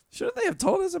 shouldn't they have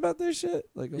told us about this shit?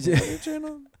 Like on the other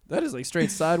channel? That is like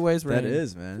straight sideways rain. That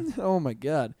is, man. Oh my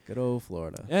god. Good old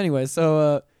Florida. Anyway,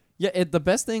 so the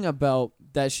best thing about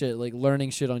that shit, like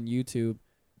learning shit on YouTube,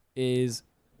 is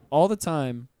all the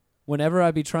time whenever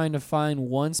I'd be trying to find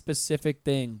one specific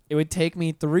thing, it would take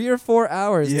me 3 or 4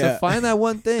 hours to find that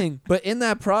one thing. But in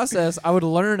that process, I would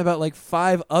learn about like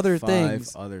 5 other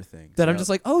things that I'm just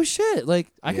like, oh shit,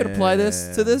 like I could apply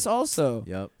this to this also.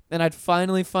 Yep. And I'd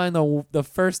finally find the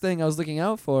first thing I was looking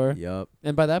out for. Yep.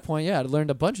 And by that point, I'd learned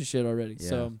a bunch of shit already.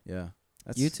 So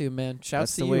that's YouTube, man.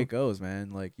 Shouts to you. That's the way it goes,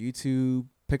 man. Like YouTube,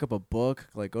 pick up a book,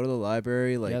 like go to the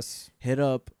library, like hit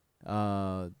up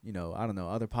I don't know,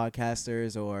 other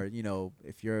podcasters, or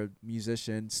if you're a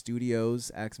musician,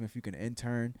 studios, ask them if you can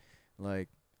intern. Like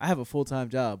I have a full-time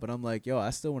job, but I'm like, yo,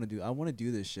 I want to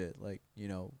do this shit like,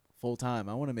 full time.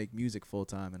 I want to make music full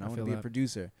time, and I want to be a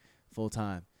producer full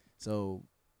time. So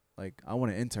like I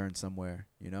want to intern somewhere,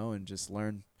 and just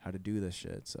learn how to do this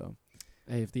shit. So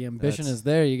hey, if the ambition is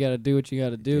there, you got to do what you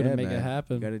got to do to make it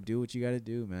happen. You got to do what you got to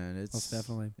do, man. It's most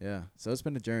definitely. Yeah. So it's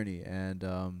been a journey, and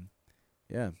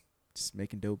just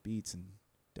making dope beats and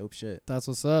dope shit. That's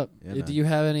what's up. Yeah, do you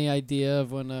have any idea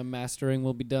of when mastering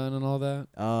will be done and all that?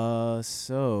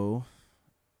 So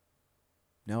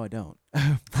no, I don't.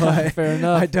 But fair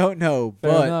enough. I don't know,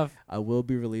 fair enough. I will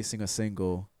be releasing a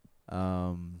single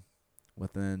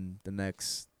within the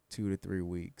next 2 to 3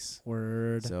 weeks.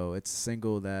 Word. So it's a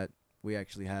single that we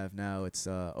actually have now. It's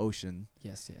Ocean.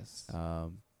 Yes.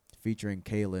 Featuring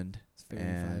Kayland. It's very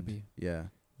vibey. Yeah.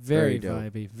 Very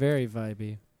vibey. Very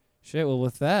vibey. Shit, well,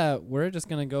 with that, we're just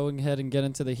going to go ahead and get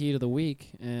into the Heat of the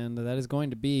Week, and that is going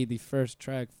to be the first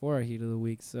track for our Heat of the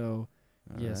Week. So,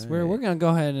 yes, we're going to go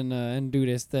ahead and do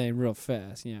this thing real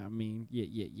fast. Yeah, I mean,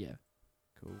 yeah.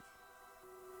 Cool.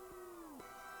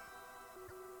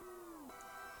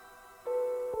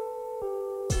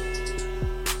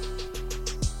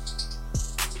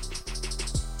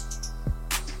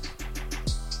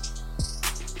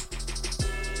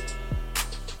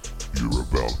 You're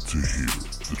about to hear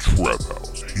the Trap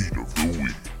House Heat of the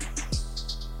Week.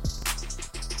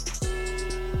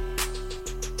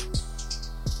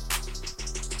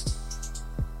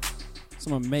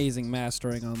 Some amazing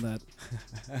mastering on that,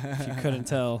 if you couldn't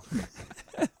tell.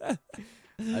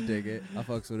 I dig it. I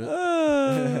fucks with it.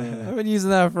 I've been using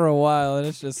that for a while, and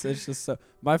it's just so.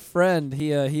 My friend,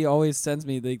 he always sends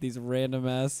me like these random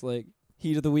ass like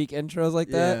Heat of the Week intros like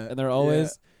that, and they're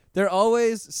always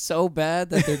so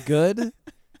bad that they're good.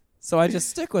 So I just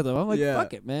stick with them. I'm like,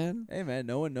 fuck it, man. Hey, man,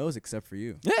 no one knows except for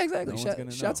you. Yeah, exactly.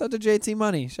 Shouts out to JT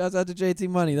Money. Shouts out to JT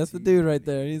Money. That's the dude right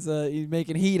there. He's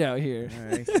making heat out here. All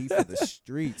right, heat for the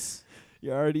streets.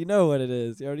 You already know what it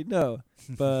is. You already know.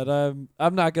 But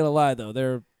I'm not gonna lie though.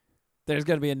 There's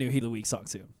gonna be a new Heat of the Week song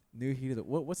soon. New Heat of the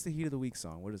what's the Heat of the Week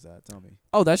song? What is that? Tell me.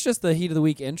 Oh, that's just the Heat of the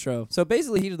Week intro. So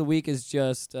basically, Heat of the Week is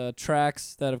just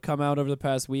tracks that have come out over the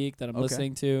past week that I'm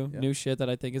listening to. Yeah. New shit that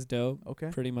I think is dope. Okay.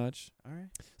 Pretty much. All right.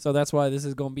 So that's why this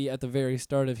is gonna be at the very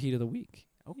start of Heat of the Week.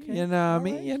 Okay. You know what I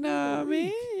mean? You know what I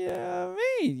mean? Yeah,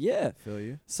 yeah. Feel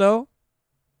you. So,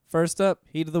 first up,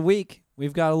 Heat of the Week.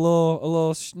 We've got a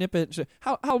little snippet.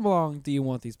 How long do you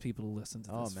want these people to listen to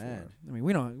this? Oh man, for? I mean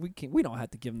we don't have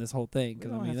to give them this whole thing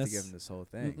because I mean that's to give them this whole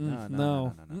thing.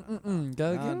 No.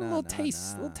 Gotta give them a little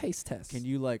taste test. Can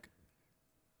you like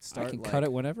start? I can cut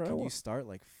it whenever I want. Can you start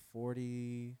like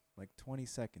 20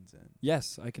 seconds in?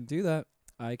 Yes, I can do that.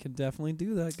 I can definitely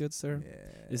do that, good sir.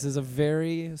 Yeah. This is a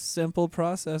very simple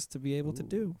process to be able to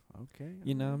do. Okay.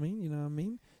 You know what I mean? You know what I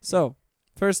mean? So,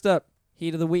 first up,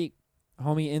 Heat of the Week.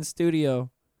 Homie in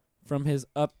studio from his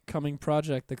upcoming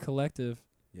project, The Collective.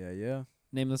 Yeah.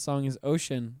 Name of the song is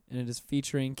Ocean, and it is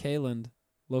featuring Kayland,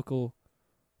 local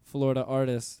Florida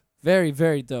artist. Very,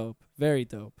 very dope. Very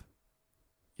dope.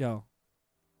 Yo,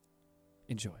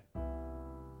 enjoy.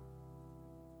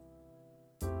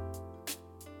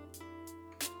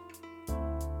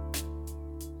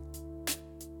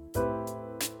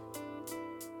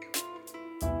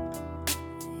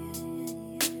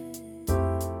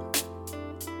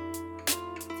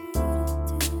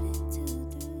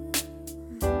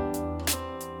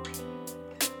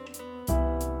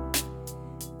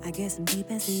 I guess I'm deep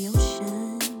as the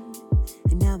ocean,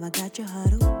 and now I got your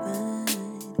heart open.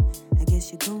 I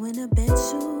guess you're going to bed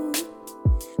soon,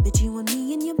 but you want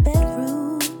me in your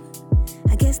bedroom.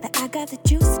 I guess that I got the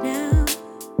juice now.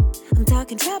 I'm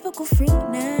talking tropical fruit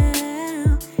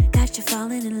now. Got you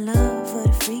falling in love with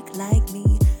a freak like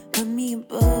me. Put me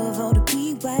above all the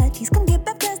PYTs. Come get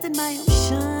baptized in my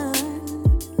ocean.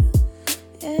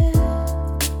 Yeah,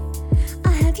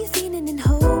 I have you feeling and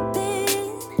hoping.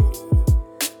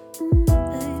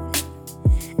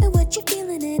 You're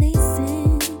feeling it ain't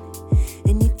sin.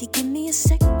 And if you give me a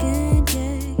second,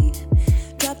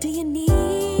 drop to your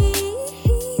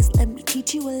knees. Let me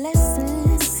teach you a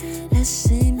lesson.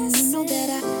 You know that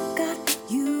I got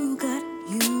you, got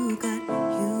you, got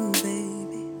you.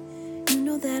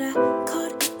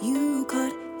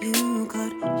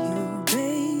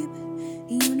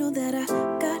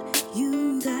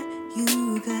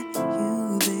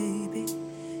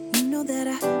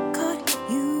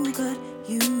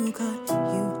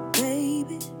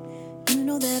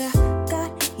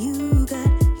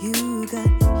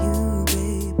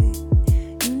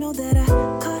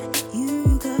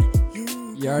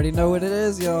 already know what it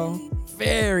is, y'all.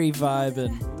 Very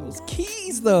vibing. Those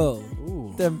keys, though.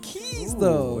 Ooh. Them keys, Ooh,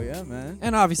 though. Yeah, man.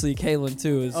 And obviously, Kaylin,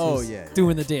 too, is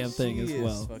doing the damn thing She as is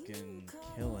well. fucking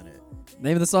killing it.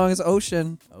 Name of the song is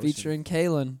Ocean, Ocean. featuring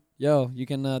Kaylin. Yo, you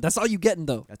can. That's all you getting,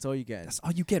 though. That's all you get. That's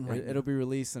all you getting right It'll be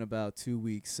released in about 2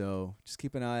 weeks, so just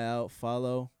keep an eye out.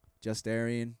 Follow Just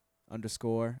Darian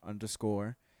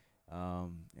 __.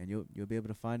 And you'll be able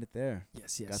to find it there.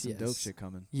 Yes, Got some dope shit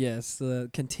coming. Yes,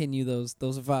 continue those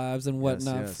vibes and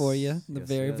whatnot yes. for you in the Yes,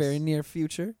 very, yes. very near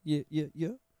future. Yeah.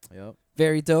 Yep.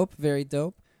 Very dope, very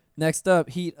dope. Next up,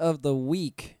 Heat of the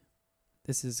Week.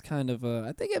 This is kind of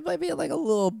I think it might be like a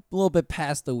little bit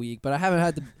past the week, but I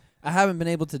haven't been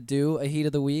able to do a Heat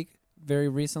of the Week very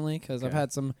recently because I've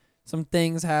had some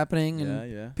things happening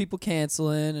and people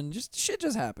canceling and just shit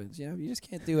just happens. You know, you just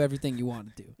can't do everything you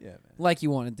want to do. Yeah, man. Like you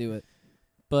want to do it.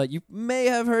 But you may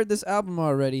have heard this album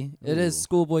already. It is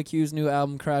Schoolboy Q's new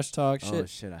album, Crash Talk. Oh,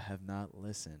 shit, I have not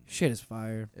listened. Shit is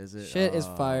fire. Is it? Shit is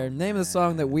fire. Name of the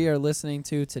song that we are listening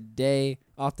to today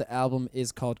off the album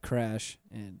is called Crash.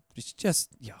 And it's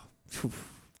just, yo.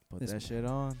 Put that shit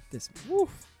on. This,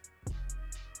 woof.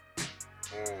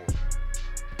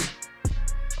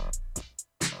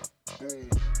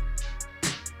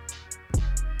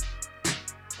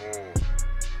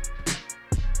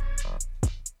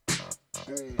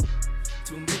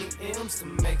 Too many M's to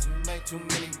make too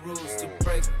many rules to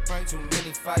break, too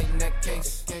many fighting that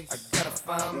case. I gotta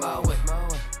find my way.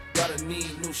 Gotta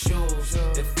need new shoes.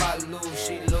 If I lose,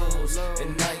 she lose,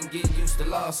 and I ain't getting used to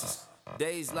losses.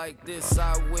 Days like this,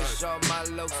 I wish all my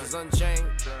looks was unchained.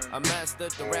 I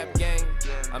mastered the rap game,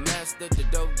 I mastered the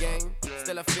dope game.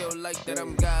 Still I feel like that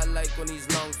I'm God-like on these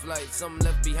long flights. Something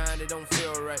left behind, it don't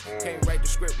feel right. Can't write the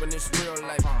script when it's real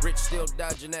life. Rich still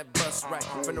dodging that bus right.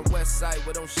 From the west side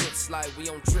where don't shit slide, we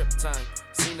on trip time.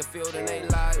 Seen the field and they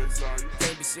lies.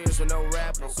 Can't be serious with no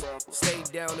rappers. Stay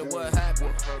down and what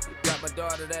happened? Got my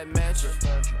daughter that mansion.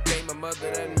 Gave my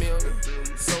mother that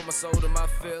million. Sold my soul to my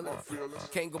feelings.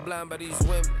 Can't go blind by these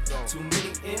women. Too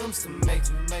many M's to make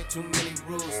too many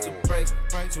rules to break,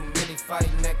 too many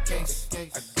fighting that case. I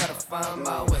gotta find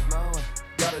my way.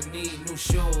 Gotta need new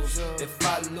shoes. If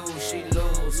I lose, she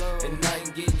lose, and I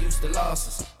ain't getting used to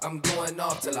losses. I'm going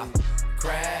off till I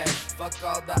crash. Fuck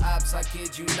all the ops, I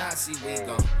kid you not. See, we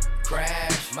gon'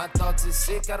 crash. My thoughts is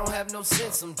sick, I don't have no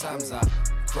sense. Sometimes I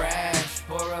crash.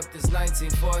 Pour up this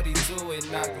 1942,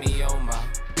 it knocked me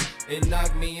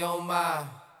on my.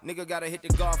 Nigga gotta hit the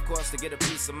golf course to get a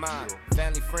piece of mind.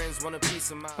 Family, friends want a piece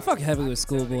of mind. I fuck heavy with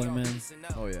Schoolboy, man.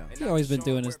 Oh, yeah. He always been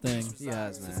doing his thing. He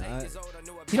has, man.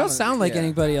 He don't sound like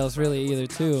anybody else really either,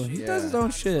 too. He does his own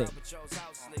shit.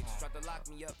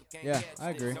 Yeah,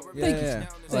 I agree. Thank you. Yeah.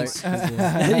 Thanks. Like,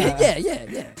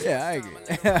 Yeah, I agree.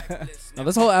 Now,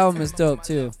 this whole album is dope,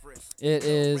 too. It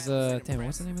is, damn,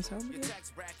 what's the name of this album again?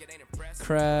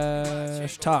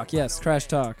 Crash Talk. Yes, Crash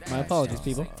Talk. My apologies,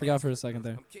 people. Forgot for a second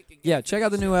there. Yeah, check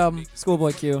out the new album,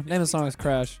 Schoolboy Q. Name of the song is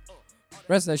Crash.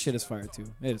 Rest of that shit is fire, too.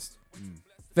 It is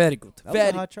very good. That was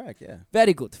a hot track, yeah.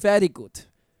 Very good. Very good.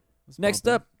 Next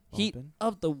bumping, up, Heat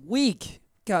of the Week.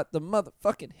 Got the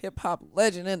motherfucking hip-hop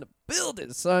legend in the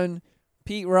building, son.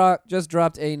 Pete Rock just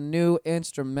dropped a new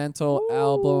instrumental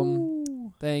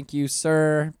album. Thank you,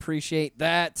 sir. Appreciate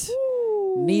that.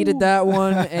 Needed that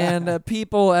one. And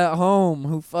people at home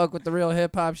who fuck with the real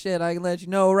hip-hop shit, I can let you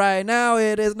know right now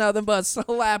it is nothing but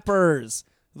slappers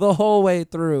the whole way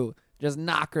through. Just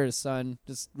knockers, son.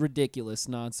 Just ridiculous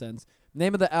nonsense.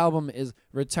 Name of the album is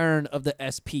Return of the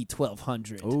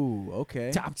SP-1200. Ooh,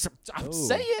 okay. I'm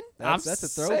saying. That's a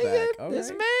throwback. All This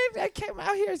right. man, I came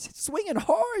out here swinging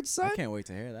hard, son. I can't wait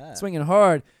to hear that. Swinging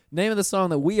hard. Name of the song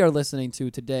that we are listening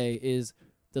to today is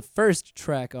the first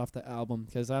track off the album,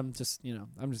 because I'm just going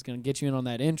to get you in on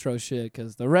that intro shit,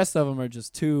 because the rest of them are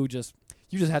just you just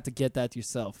have to get that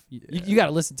yourself. You got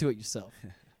to listen to it yourself.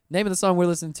 Name of the song we're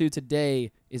listening to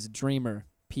today is Dreamer,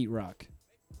 Pete Rock.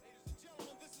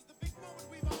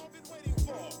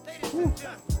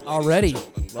 Already.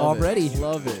 Love it.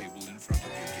 Love it.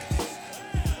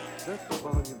 Set the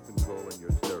volume control in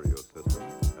your stereo system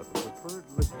at the preferred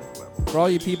listening level. For all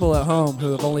you people at home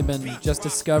who have only been just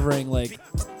discovering, like,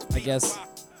 I guess,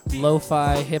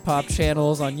 lo-fi hip-hop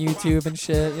channels on YouTube and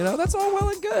shit, that's all well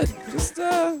and good. Just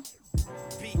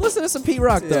listen to some Pete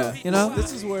Rock, though,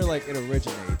 This is where, like, it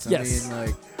originates. Yes. I mean,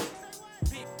 like,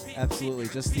 absolutely,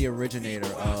 just the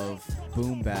originator of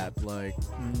boom bap, like.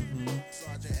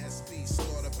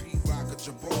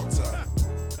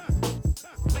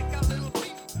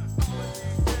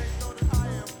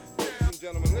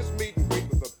 Gentlemen, this meet and greet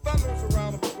with a thunderous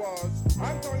round of applause.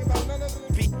 I'm talking about none other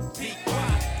than Pete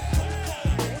Rock.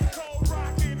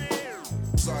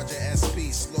 Sergeant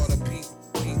SP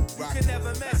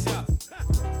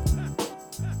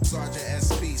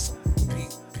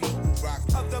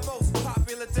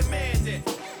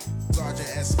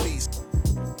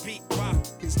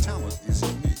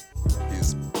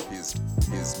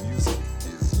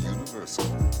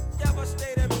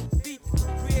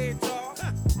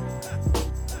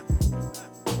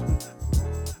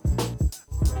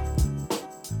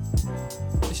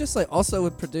just like also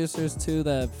with producers too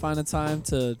that find the time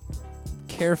to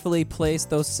carefully place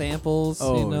those samples.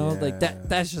 Oh, you know, yeah. like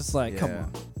that's just like come Yeah.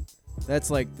 on. That's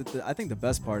like I think the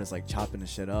best part is like chopping the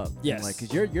shit up. And, Yes. like,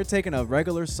 cause you're taking a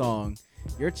regular song,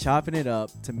 you're chopping it up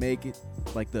to make it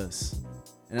like this,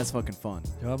 and that's fucking fun.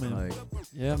 Yeah, man. Like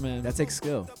Yeah, man. that takes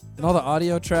skill. And all the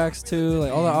audio tracks too,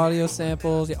 like all the audio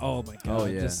samples. Yeah, oh my god. Oh,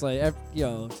 yeah. Just like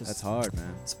just That's hard,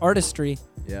 man. It's artistry.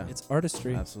 Yeah. It's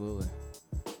artistry. Absolutely.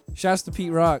 Shouts to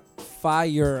Pete Rock,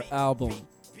 Fire album,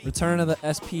 Return of the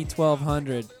SP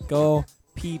 1200. Go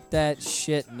peep that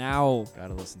shit now.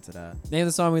 Gotta listen to that. Name of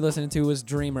the song we listened to was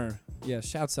Dreamer. Yeah,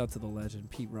 shouts out to the legend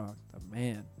Pete Rock, the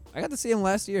man. I got to see him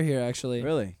last year here actually.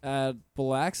 Really? At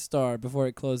Black Star before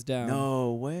it closed down.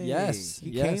 No way. Yes,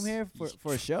 He yes. came here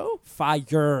for a show?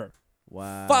 Fire.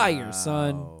 Wow. Fire,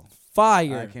 son.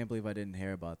 Fire. I can't believe I didn't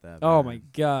hear about that. Oh man. my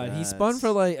god. He spun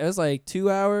for That's- like it was like 2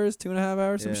 hours, 2.5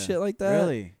 hours, some Yeah. shit like that.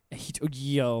 Really? And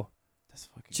yo, That's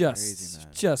fucking just crazy, man.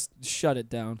 just shut it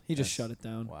down. He just That's- shut it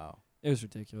down. Wow. It was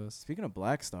ridiculous. Speaking of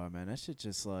Black Star, man, that shit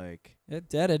just like It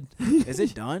deaded. is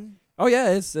it done? Oh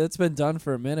yeah, it's been done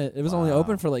for a minute. It was only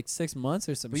open Wow. for like 6 months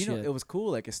or some But you shit. know, it was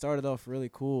cool. Like it started off really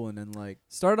cool, and then like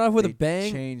Started off with a they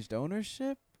bang. changed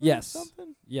ownership. Or Yes.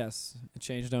 Something. Yes, it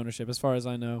changed ownership as far as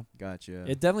I know. Gotcha.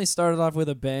 It definitely started off with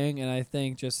a bang, and I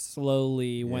think just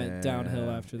slowly went downhill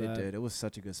Yeah, after that. It did. It was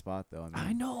such a good spot, though. I I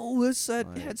mean, know it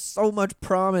like- had so much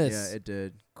promise. yeah, it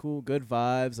did. Cool, good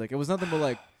vibes. Like it was nothing but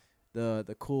like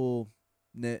the cool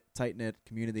tight knit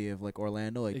community of like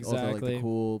Orlando. Like all the, like Exactly. the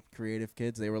cool creative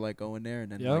kids. They were like going there,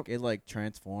 and then Yep. like it like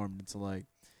transformed into like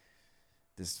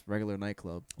this regular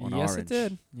nightclub on Yes, Orange. it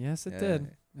did. Yes, it Yeah.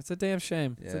 did. It's a damn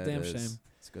shame. Yeah, It's a it damn is. shame.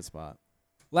 It's a good spot.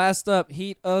 Last up,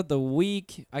 Heat of the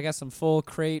Week. I got some full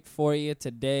crate for you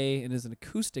today, and is an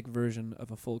acoustic version of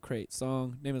a full crate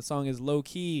song. Name of the song is Low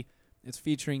Key. It's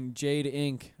featuring Jade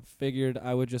Inc. Figured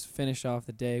I would just finish off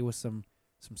the day with some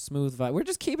smooth vibe. We're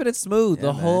just keeping it smooth Yeah,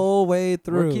 the man. whole way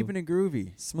through. We're keeping it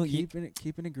groovy. Smooth. Keeping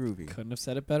it groovy. Couldn't have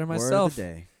said it better Word of myself. the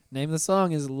day. Name of the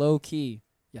song is Low Key.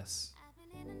 Yes.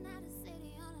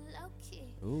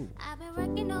 Ooh.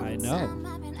 I know.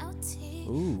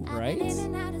 Ooh. Right?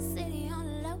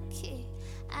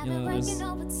 You know, there's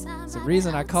It's a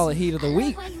reason I call it Heat of the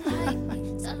Week.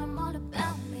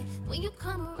 When you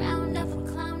come around, never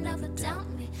clown, never doubt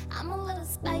me. I'm a little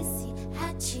spicy,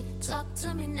 hot chick, talk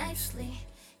to me nicely.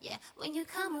 Yeah, when you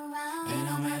come around, it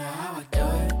don't matter how I do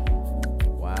it.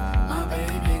 Wow.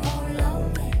 Baby gon'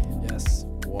 love me. Yes.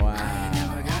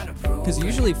 Wow. Because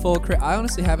usually full crate, I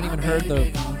honestly haven't even heard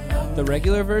the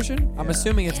regular version. I'm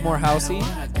assuming it's more housey.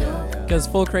 Because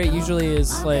full crate usually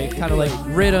is like kind of like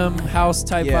rhythm house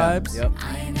type vibes.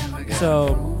 Yep.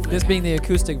 So this being the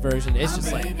acoustic version, it's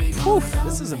just like, poof.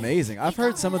 This is amazing. I've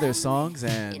heard some of their songs,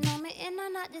 and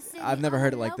I've never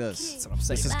heard it like this. That's what I'm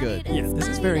saying. This is good. Yeah, this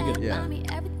is very good. Yeah.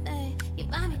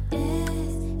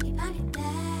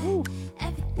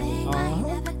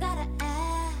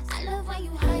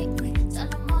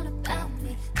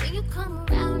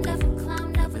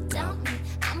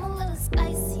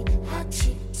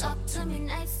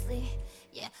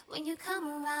 When you come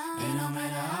around, it don't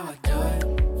matter how I do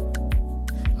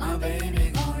it. My baby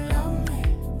gon' love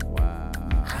me. Wow.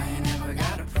 I ain't never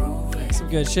gotta prove it. Some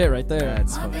good shit right there.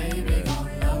 That's fucking good.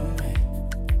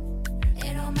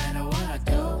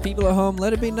 People at home,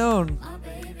 let it be known.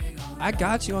 I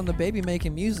got you on the baby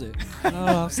making music. You know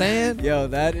what I'm saying? Yo,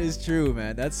 that is true,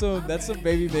 man. That's some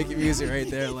baby making music right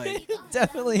there. Like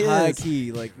Definitely high is.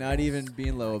 key, like not even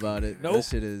being low about it. Nope. That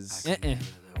shit is.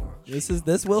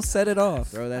 This will set it off.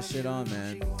 Throw that shit on,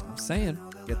 man. I'm saying.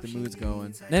 Get the moods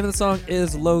going. Name of the song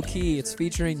is Low Key. It's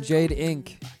featuring Jade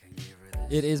Inc.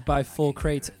 It is by Full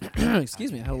Crate.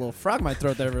 Excuse me, I had a little frog in my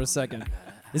throat there for a second.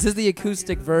 This is the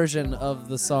acoustic version of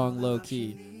the song Low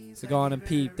Key. So go on and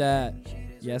peep that.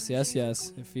 Yes, yes,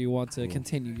 yes. If you want to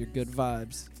continue your good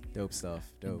vibes. Dope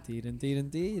stuff. Dope. Indeed, indeed,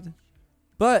 indeed.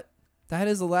 But that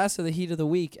is the last of the Heat of the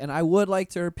Week, and I would like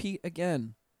to repeat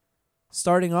again.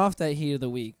 Starting off that Heat of the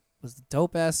Week was the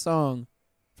dope-ass song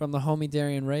from the homie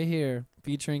Darian right here,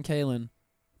 featuring Kaylin,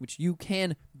 which you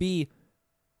can be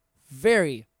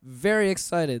very, very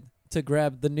excited to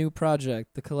grab the new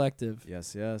project, The Collective,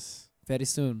 Yes, yes, very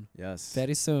soon. yes.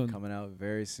 Very soon. Coming out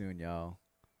very soon, y'all.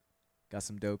 Got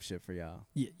some dope shit for y'all.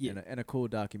 Yeah. And a cool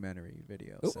documentary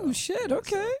video. Oh, so, shit, yeah,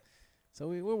 okay. So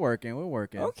we're working.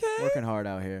 Okay. Working hard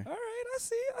out here. All right, I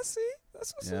see.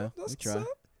 That's what's Yeah, up. That's we what's try. up.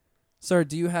 Sir,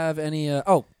 do you have any...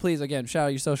 please, again, shout out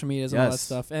your social medias and all that Yes.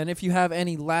 stuff. And if you have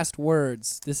any last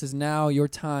words, this is now your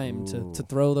time to Ooh.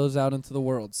 throw those out into the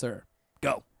world, sir.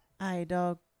 Go. Alright,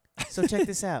 dog. So check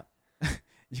this out.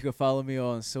 You can follow me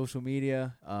on social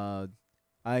media.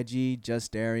 IG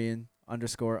just Darian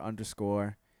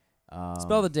 ___.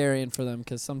 Spell the Darian for them,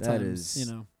 because sometimes, is you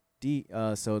know.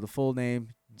 So the full name,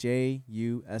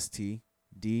 JUSTDARIAN.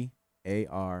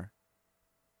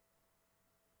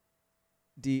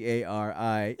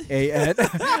 I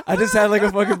just had like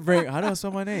a fucking brain. How do I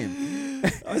spell my name?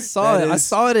 I saw it. I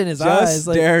saw it in his eyes.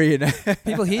 Like, Darian.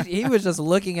 people, he was just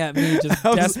looking at me, just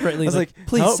desperately. I was like,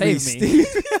 please help save me, Steve.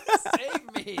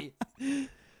 Save me.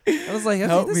 I was like,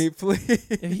 help me, please.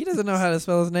 If he doesn't know how to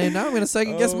spell his name, now I'm gonna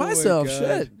second guess myself.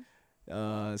 Shit.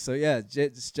 So yeah,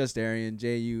 it's just Darian,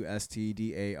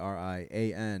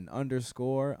 JUSTDARIAN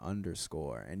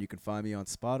 __. And you can find me on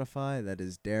Spotify. That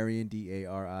is Darian,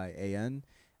 DARIAN.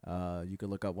 You can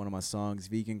look up one of my songs,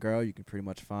 Vegan Girl. You can pretty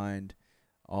much find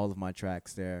all of my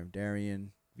tracks there.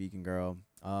 Darian, Vegan Girl.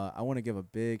 I want to give a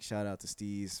big shout out to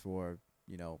Steez for,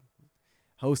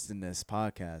 hosting this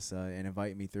podcast and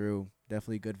inviting me through.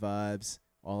 Definitely good vibes,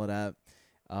 all of that.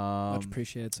 Much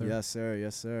appreciated, sir. Yes, sir.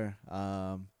 Yes, sir.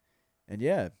 And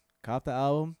yeah, cop the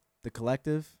album. The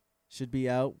Collective should be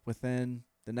out within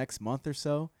the next month or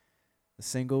so. The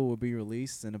single will be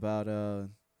released in about 2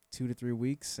 to 3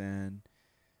 weeks, and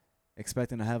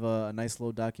expecting to have a nice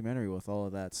little documentary with all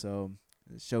of that. So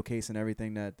showcasing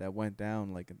everything that went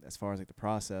down, like as far as like the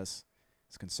process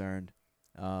is concerned.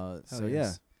 So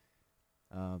yes.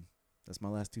 yeah, that's my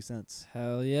last 2 cents.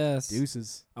 Hell yes.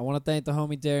 Deuces. I want to thank the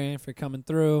homie Darian for coming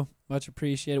through. Much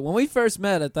appreciated. When we first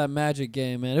met at that Magic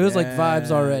game, man, it was like vibes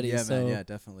already. Yeah, so. man. Yeah,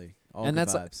 definitely. All and good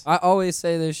that's vibes. I always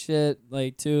say this shit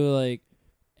like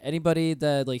anybody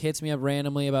that like hits me up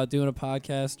randomly about doing a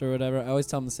podcast or whatever. I always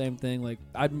tell them the same thing. Like,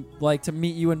 I'd like to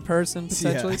meet you in person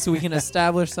potentially, so we can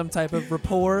establish some type of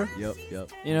rapport. Yep.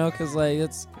 Because like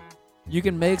you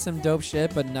can make some dope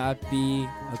shit but not be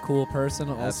a cool person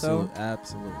also.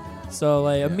 Absolutely. So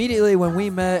like immediately when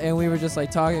we met and we were just like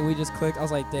talking, we just clicked. I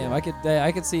was like, damn, I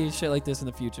could see shit like this in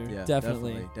the future. Yeah,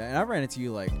 definitely. And I ran into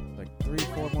you like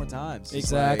 3-4 more times. Just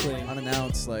Exactly. like,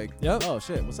 unannounced. Like, Yep. oh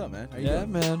shit, what's up, man? How you Yeah,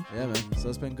 doing? man. Yeah, man. So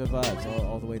it's been good vibes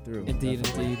all the way through. Indeed.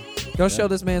 Definitely. Go show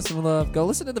this man some love. Go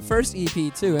listen to the first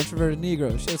EP too, Introverted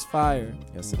Negro. Shit's fire.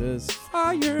 Yes, it is.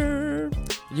 Fire.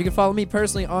 You can follow me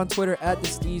personally on Twitter at the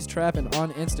Steez Trap and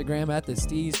on Instagram at the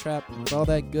Steez Trap. And with all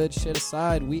that good shit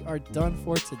aside, we are done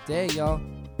for today, y'all.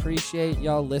 Appreciate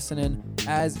y'all listening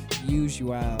as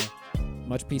usual.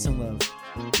 Much peace and love.